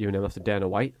thought you were named after Dana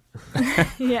White.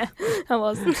 Yeah, I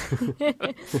wasn't.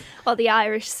 Or the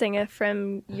Irish singer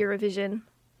from Eurovision.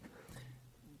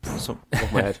 So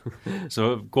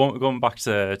going back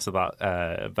to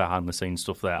that behind the scenes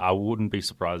stuff there, I wouldn't be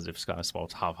surprised if Sky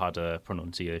Sports have had a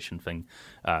pronunciation thing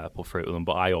put through to them,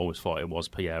 but I always thought it was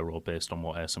Payero based on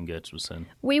what SM Gates was saying.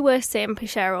 We were saying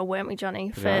Payero, weren't we,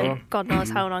 Johnny, for Payero. God knows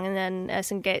how long, and then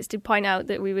SM Gates did point out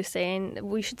that we were saying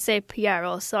we should say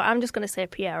Payero, so I'm just going to say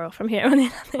Payero from here on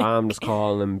in. I'm just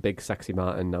calling him Big Sexy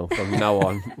Martin now from now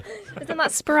on. Isn't that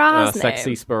Spara's name?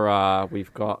 Sexy Spara.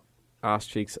 We've got Arse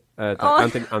Cheeks.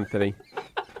 Anthony.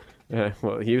 Yeah,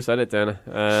 well, you said it, Dana.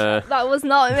 That was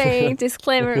not me.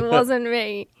 Disclaimer, it wasn't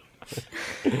me.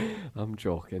 I'm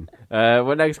joking.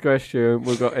 Well, next question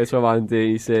we've got is from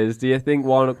Andy. He says, "Do you think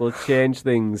Warnock will change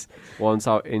things once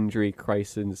our injury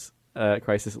crisis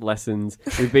lessens?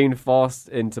 We've been forced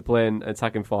into playing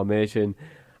attacking formation.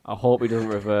 I hope he doesn't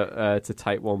revert to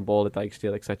Type 1 ball,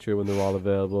 Dijksteel, etc. when they're all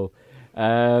available.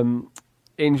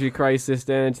 Injury crisis,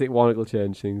 then. Do you think Warnock will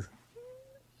change things?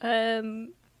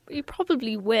 He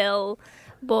probably will,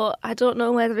 but I don't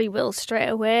know whether he will straight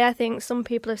away. I think some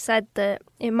people have said that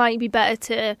it might be better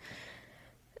to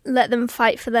let them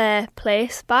fight for their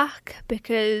place back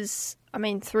because,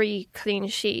 3 clean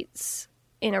sheets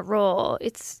in a row,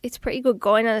 it's pretty good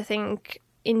going, and I think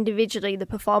individually the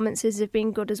performances have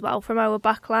been good as well from our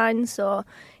backline, so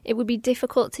it would be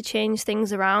difficult to change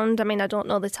things around. I don't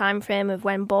know the time frame of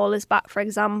when Ball is back, for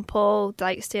example.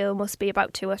 Dijksteel must be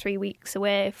about 2 or 3 weeks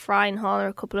away. Fry and Hall are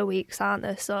a couple of weeks, aren't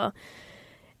they? So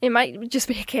it might just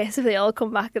be a case of they all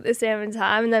come back at the same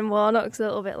time, and then Warnock's a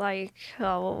little bit like,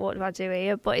 oh, what do I do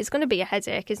here? But it's going to be a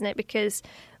headache, isn't it? Because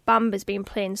Bamba's been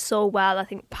playing so well. I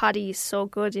think Paddy's so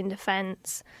good in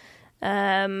defence.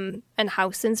 And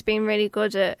Howson's been really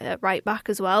good at right back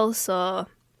as well. So,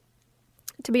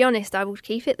 to be honest, I would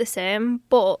keep it the same.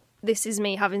 But this is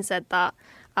me having said that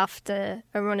after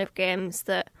a run of games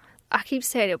that I keep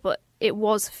saying it, but it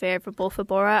was favourable for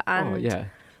Borough.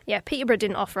 And Peterborough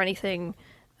didn't offer anything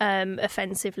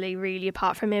offensively, really,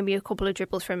 apart from maybe a couple of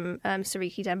dribbles from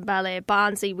Sariki Dembele.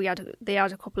 Barnsley, they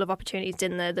had a couple of opportunities,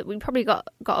 didn't they, that we probably got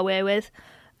away with.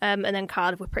 And then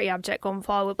Cardiff were pretty abject going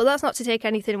forward. But that's not to take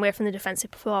anything away from the defensive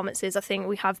performances. I think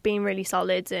we have been really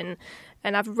solid, and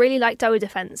I've really liked our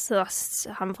defence the last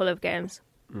handful of games.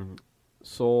 Mm-hmm.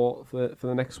 So for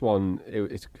the next one,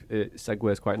 it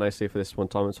segues quite nicely for this one.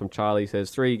 Thomas from Charlie says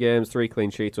 3 games, 3 clean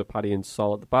sheets with Paddy and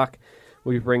Sol at the back.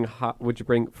 Would you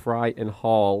bring Fry and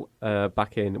Hall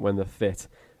back in when they're fit?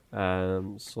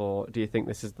 So do you think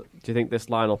this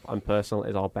lineup and personnel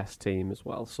is our best team as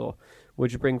well? So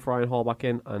would you bring Fry and Hall back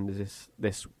in, and is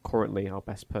this currently our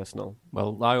best personnel?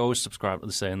 Well, I always subscribe to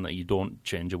the saying that you don't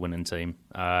change a winning team.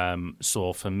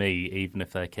 So for me, even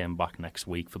if they came back next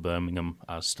week for Birmingham,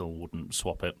 I still wouldn't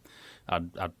swap it.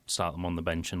 I'd start them on the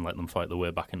bench and let them fight their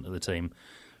way back into the team.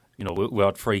 We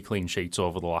had 3 clean sheets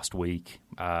over the last week.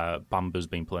 Bamba's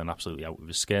been playing absolutely out of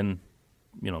his skin.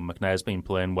 McNair's been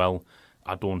playing well.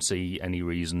 I don't see any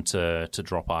reason to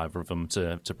drop either of them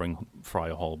to bring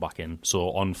Fry or Hall back in.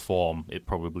 So on form, it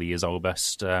probably is our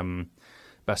best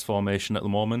formation at the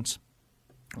moment.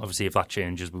 Obviously, if that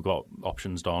changes, we've got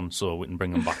options down, so we can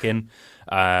bring them back in.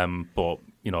 But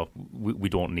we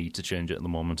don't need to change it at the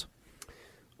moment.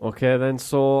 Okay, then.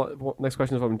 So next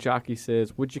question is from Jack. He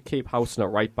says, "Would you keep Howson at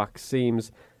right back?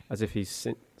 Seems as if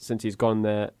since he's gone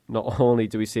there, not only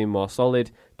do we seem more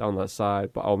solid down that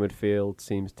side, but our midfield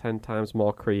seems 10 times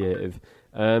more creative."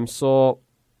 So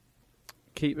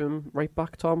keep him right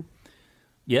back, Tom?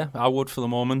 Yeah, I would for the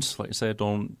moment. Like I say,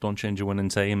 don't change your winning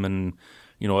team, and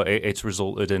it's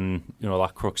resulted in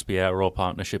that Crooks Payero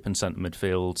partnership in centre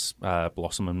midfield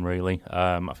blossoming really.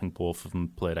 I think both of them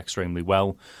played extremely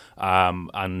well,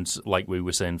 and like we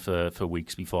were saying for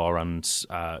weeks before, and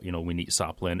we need to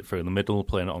start playing it through the middle,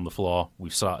 playing it on the floor.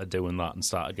 We've started doing that and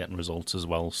started getting results as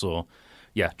well. So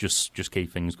yeah, just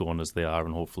keep things going as they are,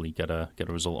 and hopefully get a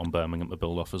result on Birmingham to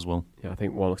build off as well. Yeah, I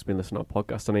think Warnock's been listening to our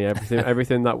podcast, and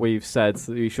everything that we've said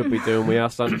that we should be doing, we are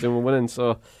starting to do and winning.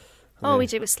 So. All we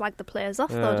do is slag the players off,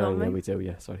 though, don't we? Yeah, we do,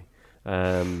 yeah, sorry.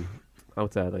 How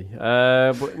dare they?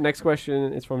 But next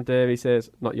question is from Dave. He says,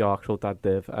 not your actual dad,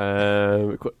 Dave.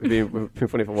 It'd be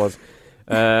funny if it was.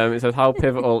 It says, how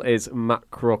pivotal is Matt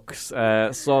Crooks?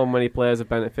 So many players have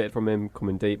benefited from him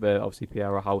coming deeper. Obviously,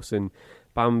 Payero, Howson,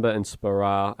 Bamba and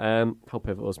Sparrow. How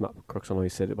pivotal is Matt Crooks? I know you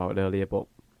said about it earlier, but...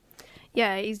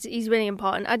 Yeah, he's really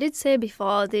important. I did say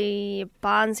before the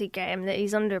Barnsley game that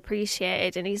he's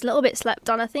underappreciated and he's a little bit slept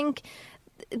on. I think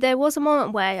there was a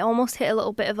moment where it almost hit a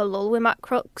little bit of a lull with Matt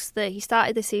Crooks, that he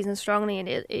started the season strongly and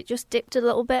it just dipped a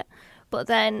little bit. But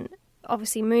then,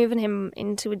 obviously, moving him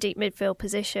into a deep midfield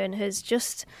position has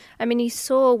just... he's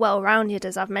so well-rounded,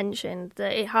 as I've mentioned,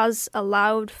 that it has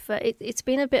allowed for... It's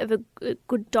been a bit of a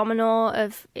good domino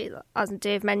of, as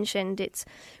Dave mentioned, it's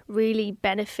really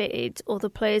benefited other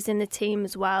players in the team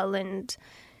as well. And,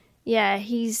 yeah,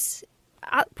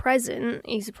 at present,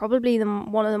 he's probably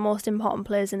one of the most important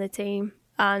players in the team,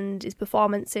 and his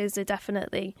performances are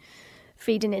definitely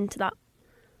feeding into that.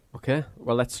 Okay,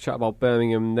 well, let's chat about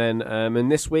Birmingham then. And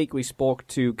this week we spoke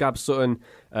to Gab Sutton,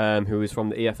 who is from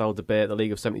the EFL Debate, the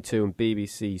League of 72 and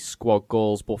BBC Squad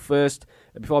Goals. But first,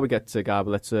 before we get to Gab,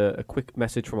 let's a quick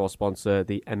message from our sponsor,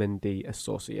 the M&D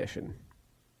Association.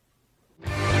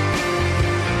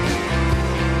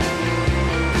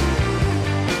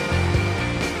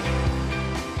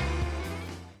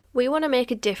 We want to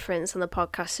make a difference on the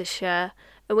podcast this year,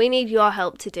 and we need your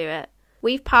help to do it.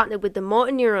 We've partnered with the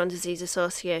Motor Neurone Disease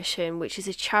Association, which is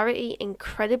a charity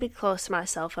incredibly close to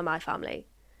myself and my family.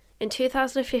 In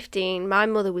 2015, my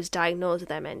mother was diagnosed with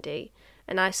MND,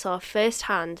 and I saw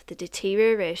firsthand the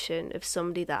deterioration of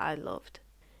somebody that I loved.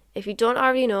 If you don't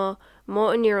already know,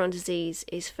 motor neuron disease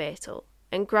is fatal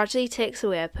and gradually takes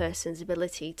away a person's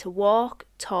ability to walk,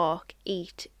 talk,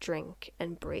 eat, drink,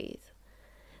 and breathe.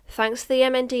 Thanks to the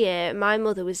MNDA, my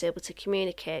mother was able to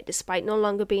communicate despite no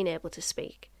longer being able to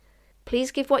speak.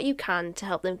 Please give what you can to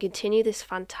help them continue this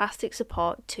fantastic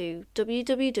support to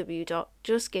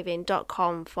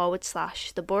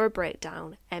www.justgiving.com/The Borough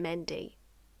Breakdown MND.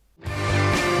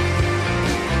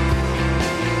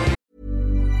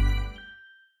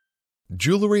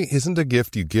 Jewelry isn't a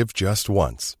gift you give just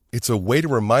once. It's a way to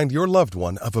remind your loved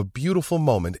one of a beautiful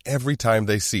moment every time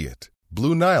they see it.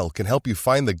 Blue Nile can help you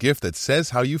find the gift that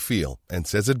says how you feel and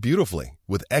says it beautifully,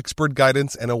 with expert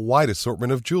guidance and a wide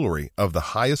assortment of jewelry of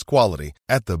the highest quality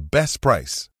at the best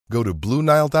price. Go to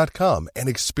BlueNile.com and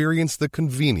experience the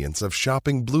convenience of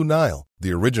shopping Blue Nile,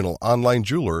 the original online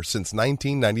jeweler since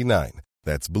 1999.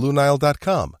 That's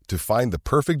BlueNile.com to find the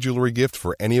perfect jewelry gift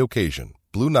for any occasion.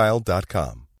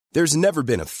 BlueNile.com. There's never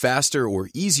been a faster or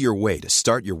easier way to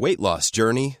start your weight loss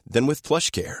journey than with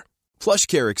PlushCare.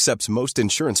 PlushCare accepts most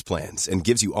insurance plans and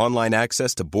gives you online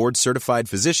access to board-certified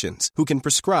physicians who can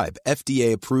prescribe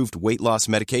FDA-approved weight loss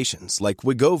medications like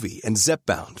Wegovy and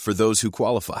Zepbound for those who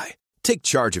qualify. Take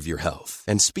charge of your health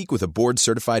and speak with a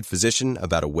board-certified physician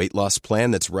about a weight loss plan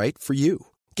that's right for you.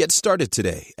 Get started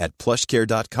today at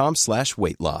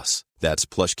plushcare.com/weight-loss. That's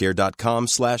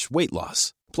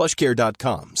plushcare.com/weight-loss.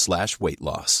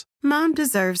 plushcare.com/weight-loss. Mom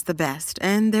deserves the best,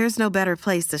 and there's no better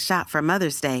place to shop for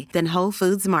Mother's Day than Whole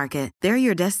Foods Market. They're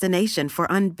your destination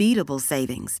for unbeatable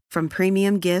savings, from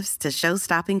premium gifts to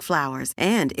show-stopping flowers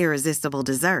and irresistible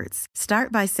desserts.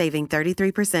 Start by saving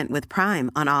 33% with Prime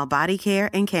on all body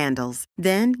care and candles.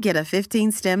 Then get a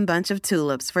 15-stem bunch of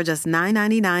tulips for just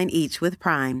 $9.99 each with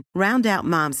Prime. Round out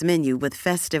Mom's menu with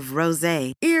festive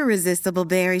rosé, irresistible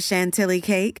berry chantilly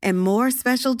cake, and more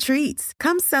special treats.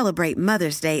 Come celebrate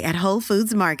Mother's Day at Whole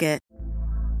Foods Market.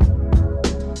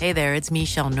 Hey there, it's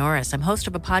Michelle Norris. I'm host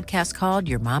of a podcast called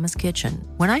Your Mama's Kitchen.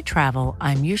 When I travel,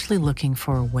 I'm usually looking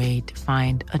for a way to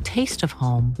find a taste of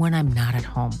home when I'm not at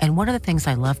home. And one of the things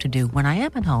I love to do when I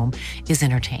am at home is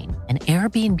entertain. And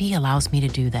Airbnb allows me to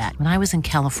do that. When I was in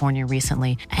California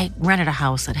recently, I rented a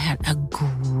house that had a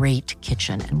great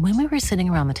kitchen. And when we were sitting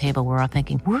around the table, we're all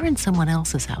thinking, we're in someone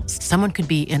else's house. Someone could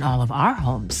be in all of our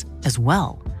homes as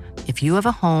well. If you have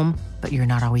a home, but you're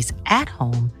not always at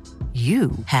home,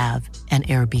 you have an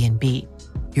Airbnb.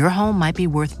 Your home might be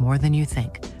worth more than you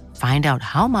think. Find out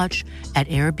how much at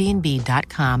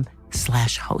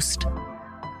airbnb.com/host.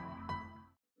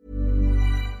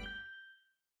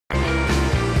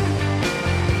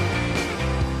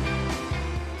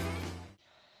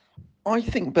 I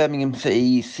think Birmingham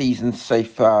City's season so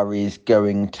far is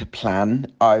going to plan.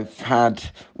 I've had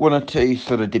one or two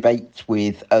sort of debates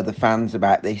with other fans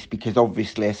about this because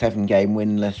obviously a 7-game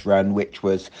winless run, which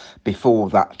was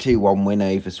before that 2-1 win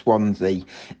over Swansea,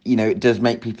 it does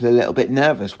make people a little bit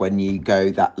nervous when you go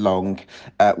that long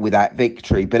without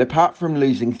victory. But apart from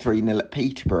losing 3-0 at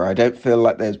Peterborough, I don't feel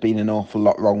like there's been an awful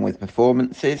lot wrong with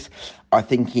performances. I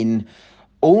think in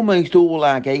almost all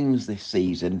our games this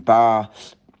season, bar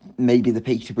maybe the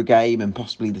Peterborough game and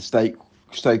possibly the Stoke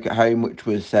at home, which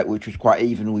was quite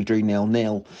even. We drew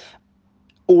 0-0.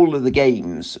 All of the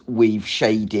games we've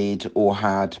shaded or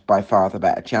had by far the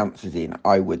better chances in,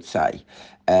 I would say,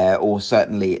 or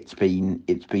certainly it's been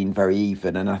very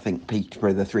even. And I think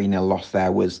Peterborough, the 3-0 loss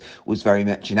there was very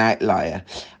much an outlier,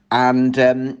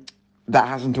 and that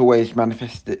hasn't always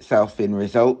manifested itself in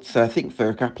results. So I think for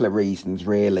a couple of reasons,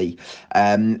 really.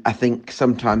 I think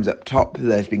sometimes up top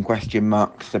there's been question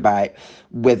marks about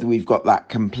whether we've got that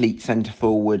complete centre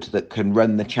forward that can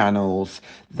run the channels,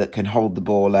 that can hold the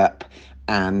ball up,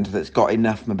 and that's got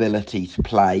enough mobility to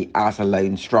play as a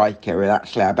lone striker. And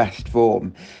actually our best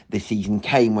form this season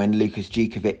came when Lukas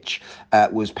Djukovic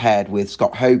was paired with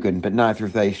Scott Hogan, but neither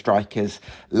of those strikers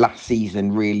last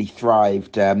season really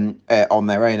thrived on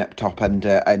their own up top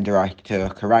under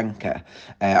Aitor Karanka.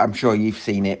 I'm sure you've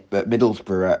seen it at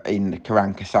Middlesbrough in the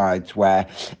Karanka sides, where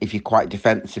if you're quite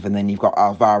defensive and then you've got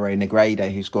Alvaro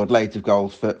Negredo, who scored loads of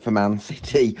goals for Man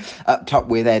City, up top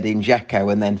with Edin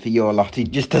Dzeko, and then for your lot he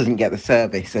just doesn't get the service.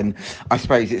 And I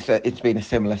suppose it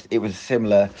was a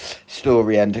similar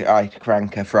story under Aitor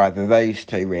Karanka for either of those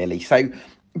two, really. So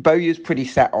Bowyer's pretty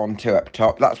set on 2 up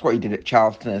top. That's what he did at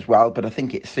Charlton as well, but I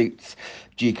think it suits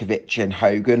Djukovic and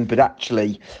Hogan, but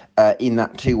actually in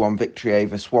that 2-1 victory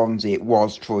over Swansea, it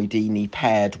was Troy Deeney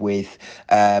paired with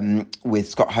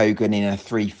Scott Hogan in a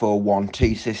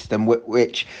 3-4-1-2 system,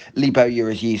 which Lee Bowyer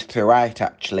has used throughout,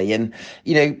 actually. And,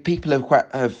 people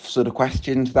have sort of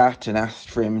questioned that and asked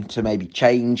for him to maybe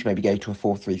change, maybe go to a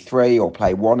 4-3-3 or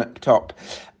play one up top.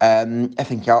 I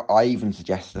think I even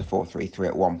suggested a 4-3-3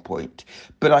 at one point.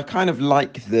 But I kind of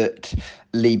like that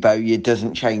Lee Bowyer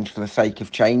doesn't change for the sake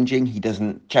of changing. He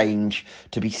doesn't change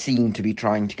to be seen to be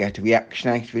trying to get a reaction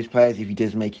out of his players. If he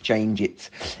does make a change, it's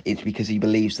because he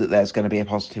believes that there's going to be a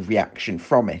positive reaction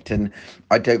from it. And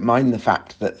I don't mind the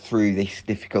fact that through this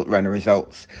difficult run of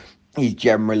results, he's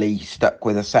generally stuck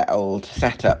with a settled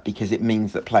setup, because it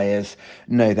means that players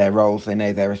know their roles, they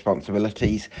know their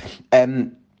responsibilities.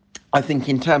 I think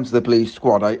in terms of the Blues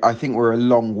squad, I think we're a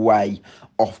long way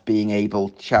off being able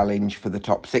to challenge for the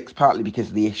top six, partly because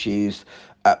of the issues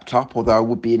up top, although I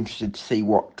would be interested to see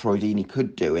what Troy Deeney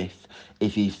could do if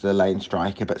he's the lane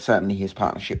striker, but certainly his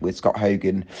partnership with Scott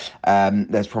Hogan,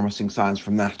 there's promising signs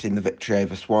from that in the victory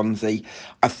over Swansea.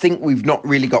 I think we've not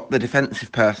really got the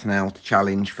defensive personnel to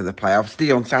challenge for the playoffs.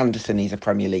 Dion Sanderson, he's a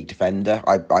Premier League defender.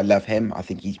 I love him. I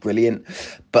think he's brilliant.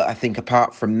 But I think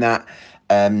apart from that,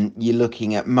 you're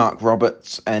looking at Mark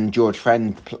Roberts and George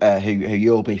Friend, who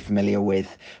you'll be familiar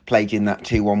with, played in that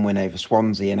 2-1 win over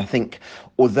Swansea. And I think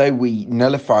although we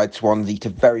nullified Swansea to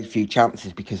very few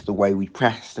chances because of the way we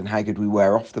pressed and how good we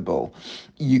were off the ball,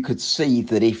 you could see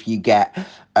that if you get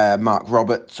Mark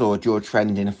Roberts or George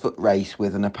Friend in a foot race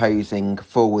with an opposing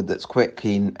forward that's quick,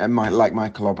 like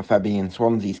Michael Obafemi in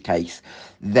Swansea's case,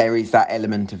 there is that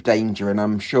element of danger. And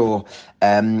I'm sure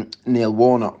Neil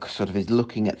Warnock sort of is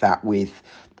looking at that with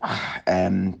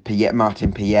Martin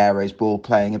Payero's ball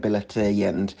playing ability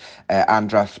and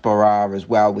Andras Sporar as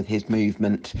well with his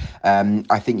movement.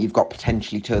 I think you've got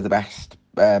potentially two of the best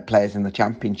players in the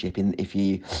Championship if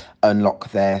you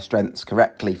unlock their strengths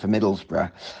correctly for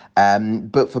Middlesbrough.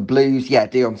 But for Blues,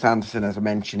 Dion Sanderson, as I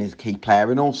mentioned, is a key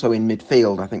player. And also in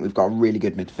midfield, I think we've got a really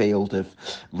good midfield of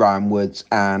Ryan Woods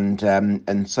and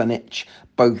Sunic,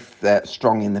 both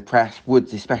strong in the press.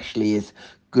 Woods especially is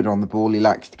good on the ball. He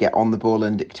likes to get on the ball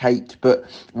and dictate, but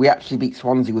we actually beat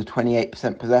Swansea with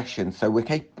 28% possession, so we're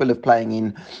capable of playing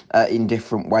in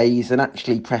different ways, and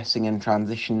actually pressing and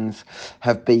transitions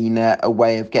have been a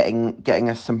way of getting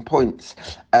us some points.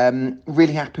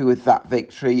 Really happy with that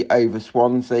victory over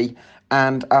Swansea.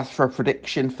 And as for a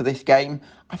prediction for this game,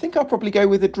 I think I'll probably go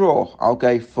with a draw. I'll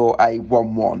go for a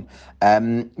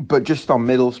 1-1. But just on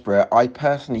Middlesbrough, I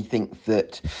personally think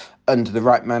that under the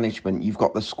right management, you've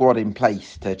got the squad in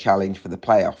place to challenge for the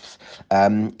playoffs.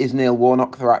 Is Neil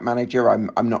Warnock the right manager?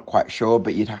 I'm not quite sure,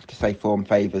 but you'd have to say form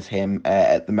favours him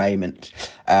at the moment.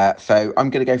 So I'm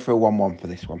going to go for a 1-1 for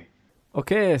this one.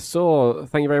 Okay, so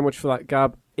thank you very much for that,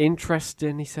 Gab.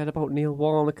 Interesting, he said about Neil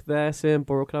Warnock there, saying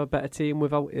Borough could have a better team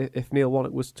without if Neil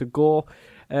Warnock was to go.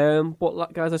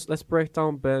 But guys, let's break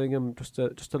down Birmingham just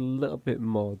a little bbit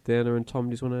more. Dana and Tom,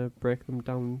 do you want to break them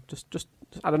down? Just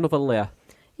add another layer.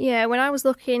 Yeah, when I was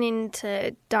looking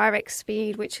into direct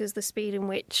speed, which is the speed in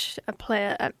which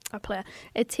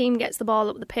a team gets the ball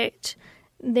up the pitch,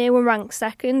 they were ranked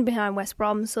second behind West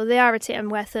Brom, so they are a team,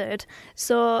 and we're third.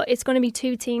 So it's going to be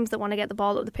two teams that want to get the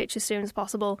ball up the pitch as soon as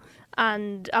possible.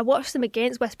 And I watched them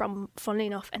against West Brom, funnily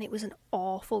enough, and it was an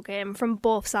awful game from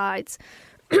both sides.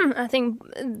 I think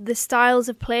the styles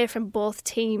of play from both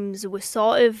teams were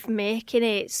sort of making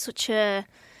it such a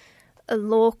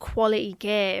low quality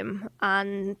game,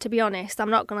 and to be honest, I'm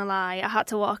not gonna lie, I had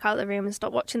to walk out the room and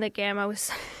stop watching the game. It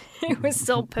was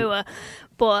so poor.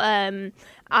 But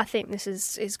I think this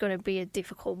is going to be a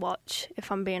difficult watch,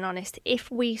 if I'm being honest. If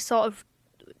we sort of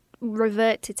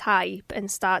revert to type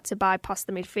and start to bypass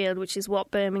the midfield, which is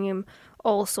what Birmingham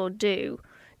also do,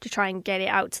 to try and get it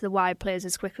out to the wide players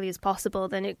as quickly as possible,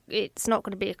 then it's not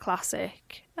going to be a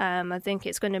classic. I think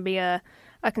it's going to be I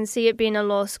can see it being a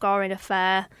low scoring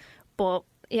affair. But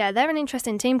yeah, they're an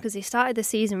interesting team because they started the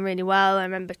season really well. I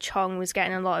remember Chong was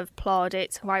getting a lot of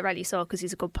plaudits, quite rightly so, because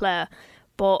he's a good player.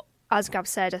 But as Gab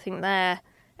said, I think their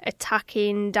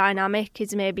attacking dynamic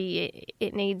is maybe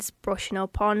it needs brushing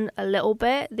up on a little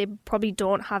bit. They probably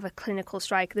don't have a clinical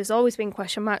striker. There's always been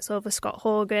question marks over Scott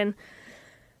Hogan.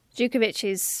 Djukovic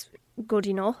is good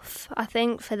enough, I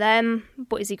think, for them.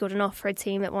 But is he good enough for a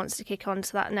team that wants to kick on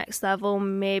to that next level?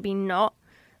 Maybe not.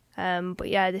 But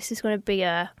yeah, this is going to be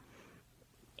an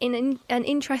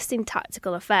interesting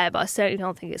tactical affair, but I certainly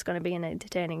don't think it's going to be an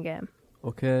entertaining game.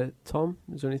 Okay, Tom,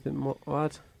 is there anything more to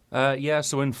add?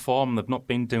 So in form, they've not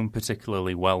been doing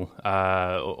particularly well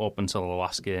up until the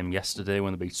last game yesterday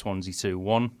when they beat Swansea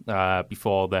 2-1.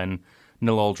 Before then,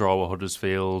 0-0 draw with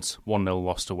Huddersfield, 1-0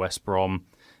 loss to West Brom,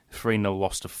 3-0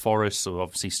 loss to Forest. So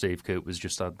obviously Steve Cooper's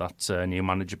just had that new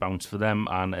manager bounce for them,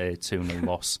 and a 2-0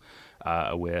 loss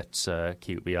away at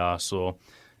QPR. So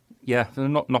yeah, they're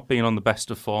not being on the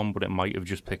best of form, but it might have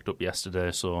just picked up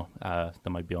yesterday, so they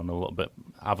might be on a little bit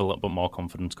more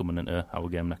confidence coming into our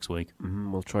game next week.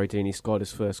 Well, Troy Deeney scored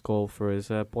his first goal for his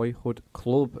boyhood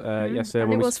club yesterday.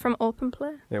 And it was from open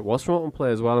play. It was from open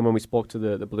play as well, and when we spoke to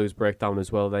the Blues breakdown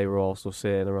as well, they were also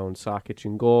saying around Sarkic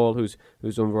in goal, who's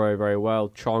done very, very well.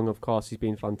 Chong, of course, he's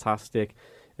been fantastic,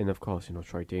 and of course,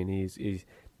 Troy Deeney, he's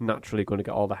naturally going to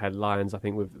get all the headlines. I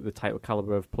think with the type of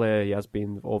calibre of player he has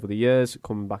been over the years,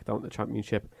 coming back down to the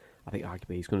Championship, I think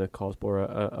arguably he's going to cause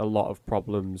Borough a lot of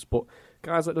problems. But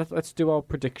guys, let's do our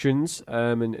predictions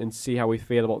and see how we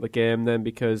feel about the game then,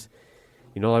 because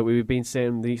like we've been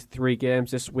saying, these 3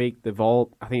 games this week, they've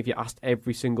all, I think if you asked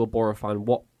every single Borough fan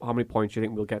how many points do you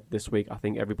think we'll get this week, I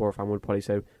think every Borough fan would probably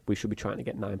say we should be trying to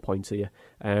get 9 points here.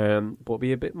 But it'll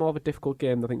be a bit more of a difficult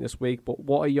game I think this week. But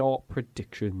what are your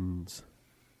predictions?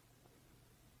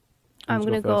 I'm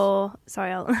going to go...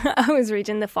 Sorry, I was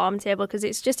reading the form table because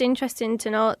it's just interesting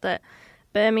to note that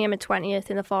Birmingham are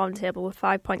 20th in the form table with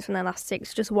 5 points from their last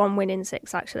 6, just 1 win in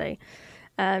 6 actually.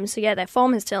 So yeah, their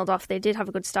form has tailed off. They did have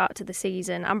a good start to the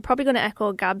season. I'm probably going to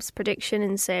echo Gab's prediction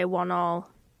and say 1-1.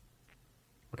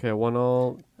 Okay,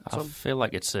 1-1. I feel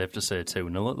like it's safe to say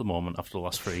 2-0 at the moment after the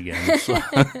last 3 games. So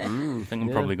I think I'm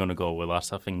probably going to go with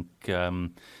that. I think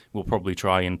we'll probably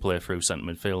try and play through centre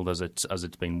midfield as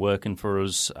it's been working for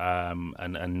us,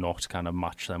 and not kind of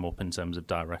match them up in terms of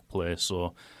direct play.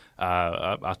 So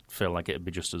I feel like it'd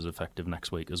be just as effective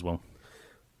next week as well.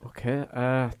 Okay,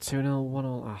 2-0,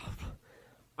 1-0.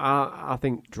 I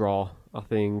think draw. I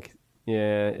think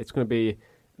it's going to be.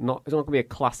 It's not going to be a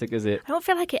classic, is it? I don't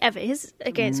feel like it ever is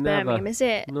against Birmingham, is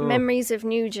it? No. Memories of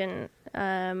Nugent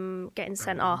getting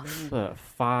sent off. I remember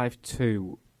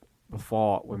 5-2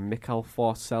 before when Mikkel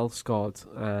Forsell scored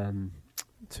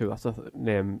 2. That's a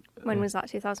name. When was that?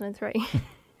 2003.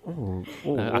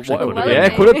 Actually,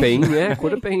 could have been. Yeah,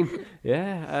 could have been.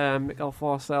 Yeah, Mikkel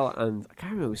Forsell, and I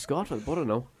can't remember who scored for the Borough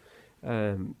now.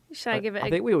 Should I give it?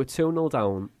 I think we were 2-0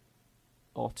 down.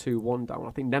 Or 2-1 down.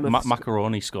 I think Nemeth...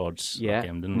 Macaroni scored that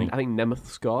game, didn't he? I think Nemeth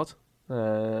scored.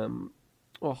 I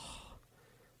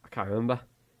can't remember.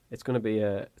 It's going to be...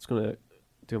 it's going to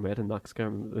do my head in that because I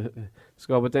can't remember the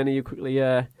score. But then you quickly...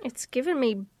 It's given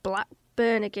me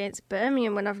Blackburn against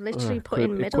Birmingham when I've literally put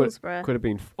in Middlesbrough. Could have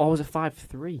been... was it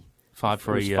 5-3?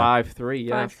 5-3, yeah. 5-3,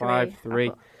 yeah. 5-3. You're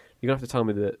going to have to tell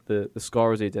me the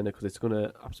scorers here, dinner, because it's going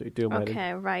to absolutely do my head in.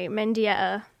 Okay, right.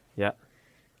 Mendieta. Yeah.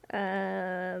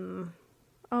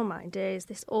 Oh my days,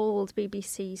 this old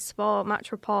BBC Sport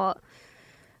match report.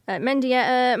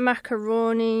 Mendieta,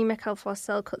 Macaroni, Mikkel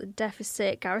Forsell cut the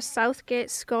deficit, Gareth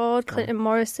Southgate scored, Clinton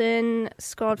Morrison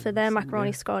scored for them,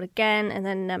 Macaroni scored again, and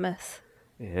then Nemeth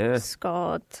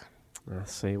scored.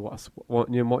 Let's see,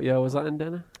 what year was that in,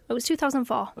 Dana? It was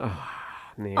 2004.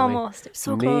 Nearly. Almost, it was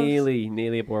so close.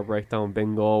 Nearly a Borough breakdown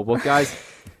bingo. But guys...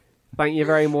 Thank you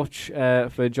very much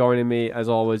for joining me as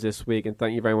always this week, and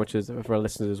thank you very much for our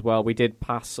listeners as well. We did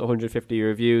pass 150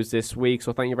 reviews this week,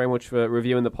 so thank you very much for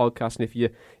reviewing the podcast. And if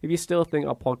you still think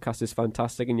our podcast is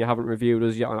fantastic and you haven't reviewed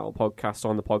us yet on Apple Podcasts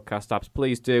or on the podcast apps,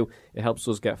 please do. It helps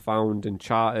us get found and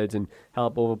charted and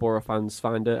help other Borough fans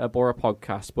find a Borough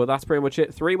podcast. But that's pretty much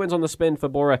it. 3 wins on the spin for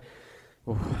Borough.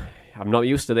 I'm not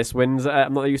used to this wins.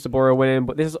 I'm not used to Borough winning,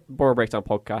 but this is Borough Breakdown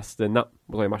Podcast, and that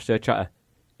was Match Day Chatter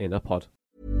in a pod.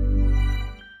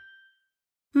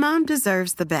 Mom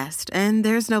deserves the best, and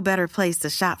there's no better place to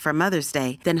shop for Mother's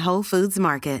Day than Whole Foods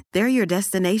Market. They're your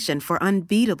destination for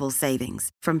unbeatable savings,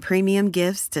 from premium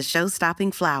gifts to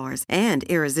show-stopping flowers and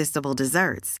irresistible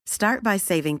desserts. Start by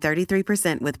saving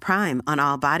 33% with Prime on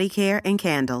all body care and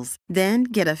candles. Then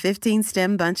get a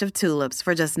 15-stem bunch of tulips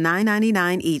for just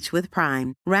 $9.99 each with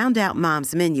Prime. Round out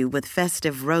Mom's menu with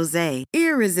festive rosé,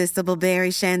 irresistible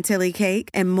berry chantilly cake,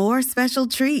 and more special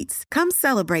treats. Come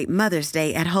celebrate Mother's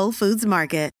Day at Whole Foods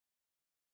Market.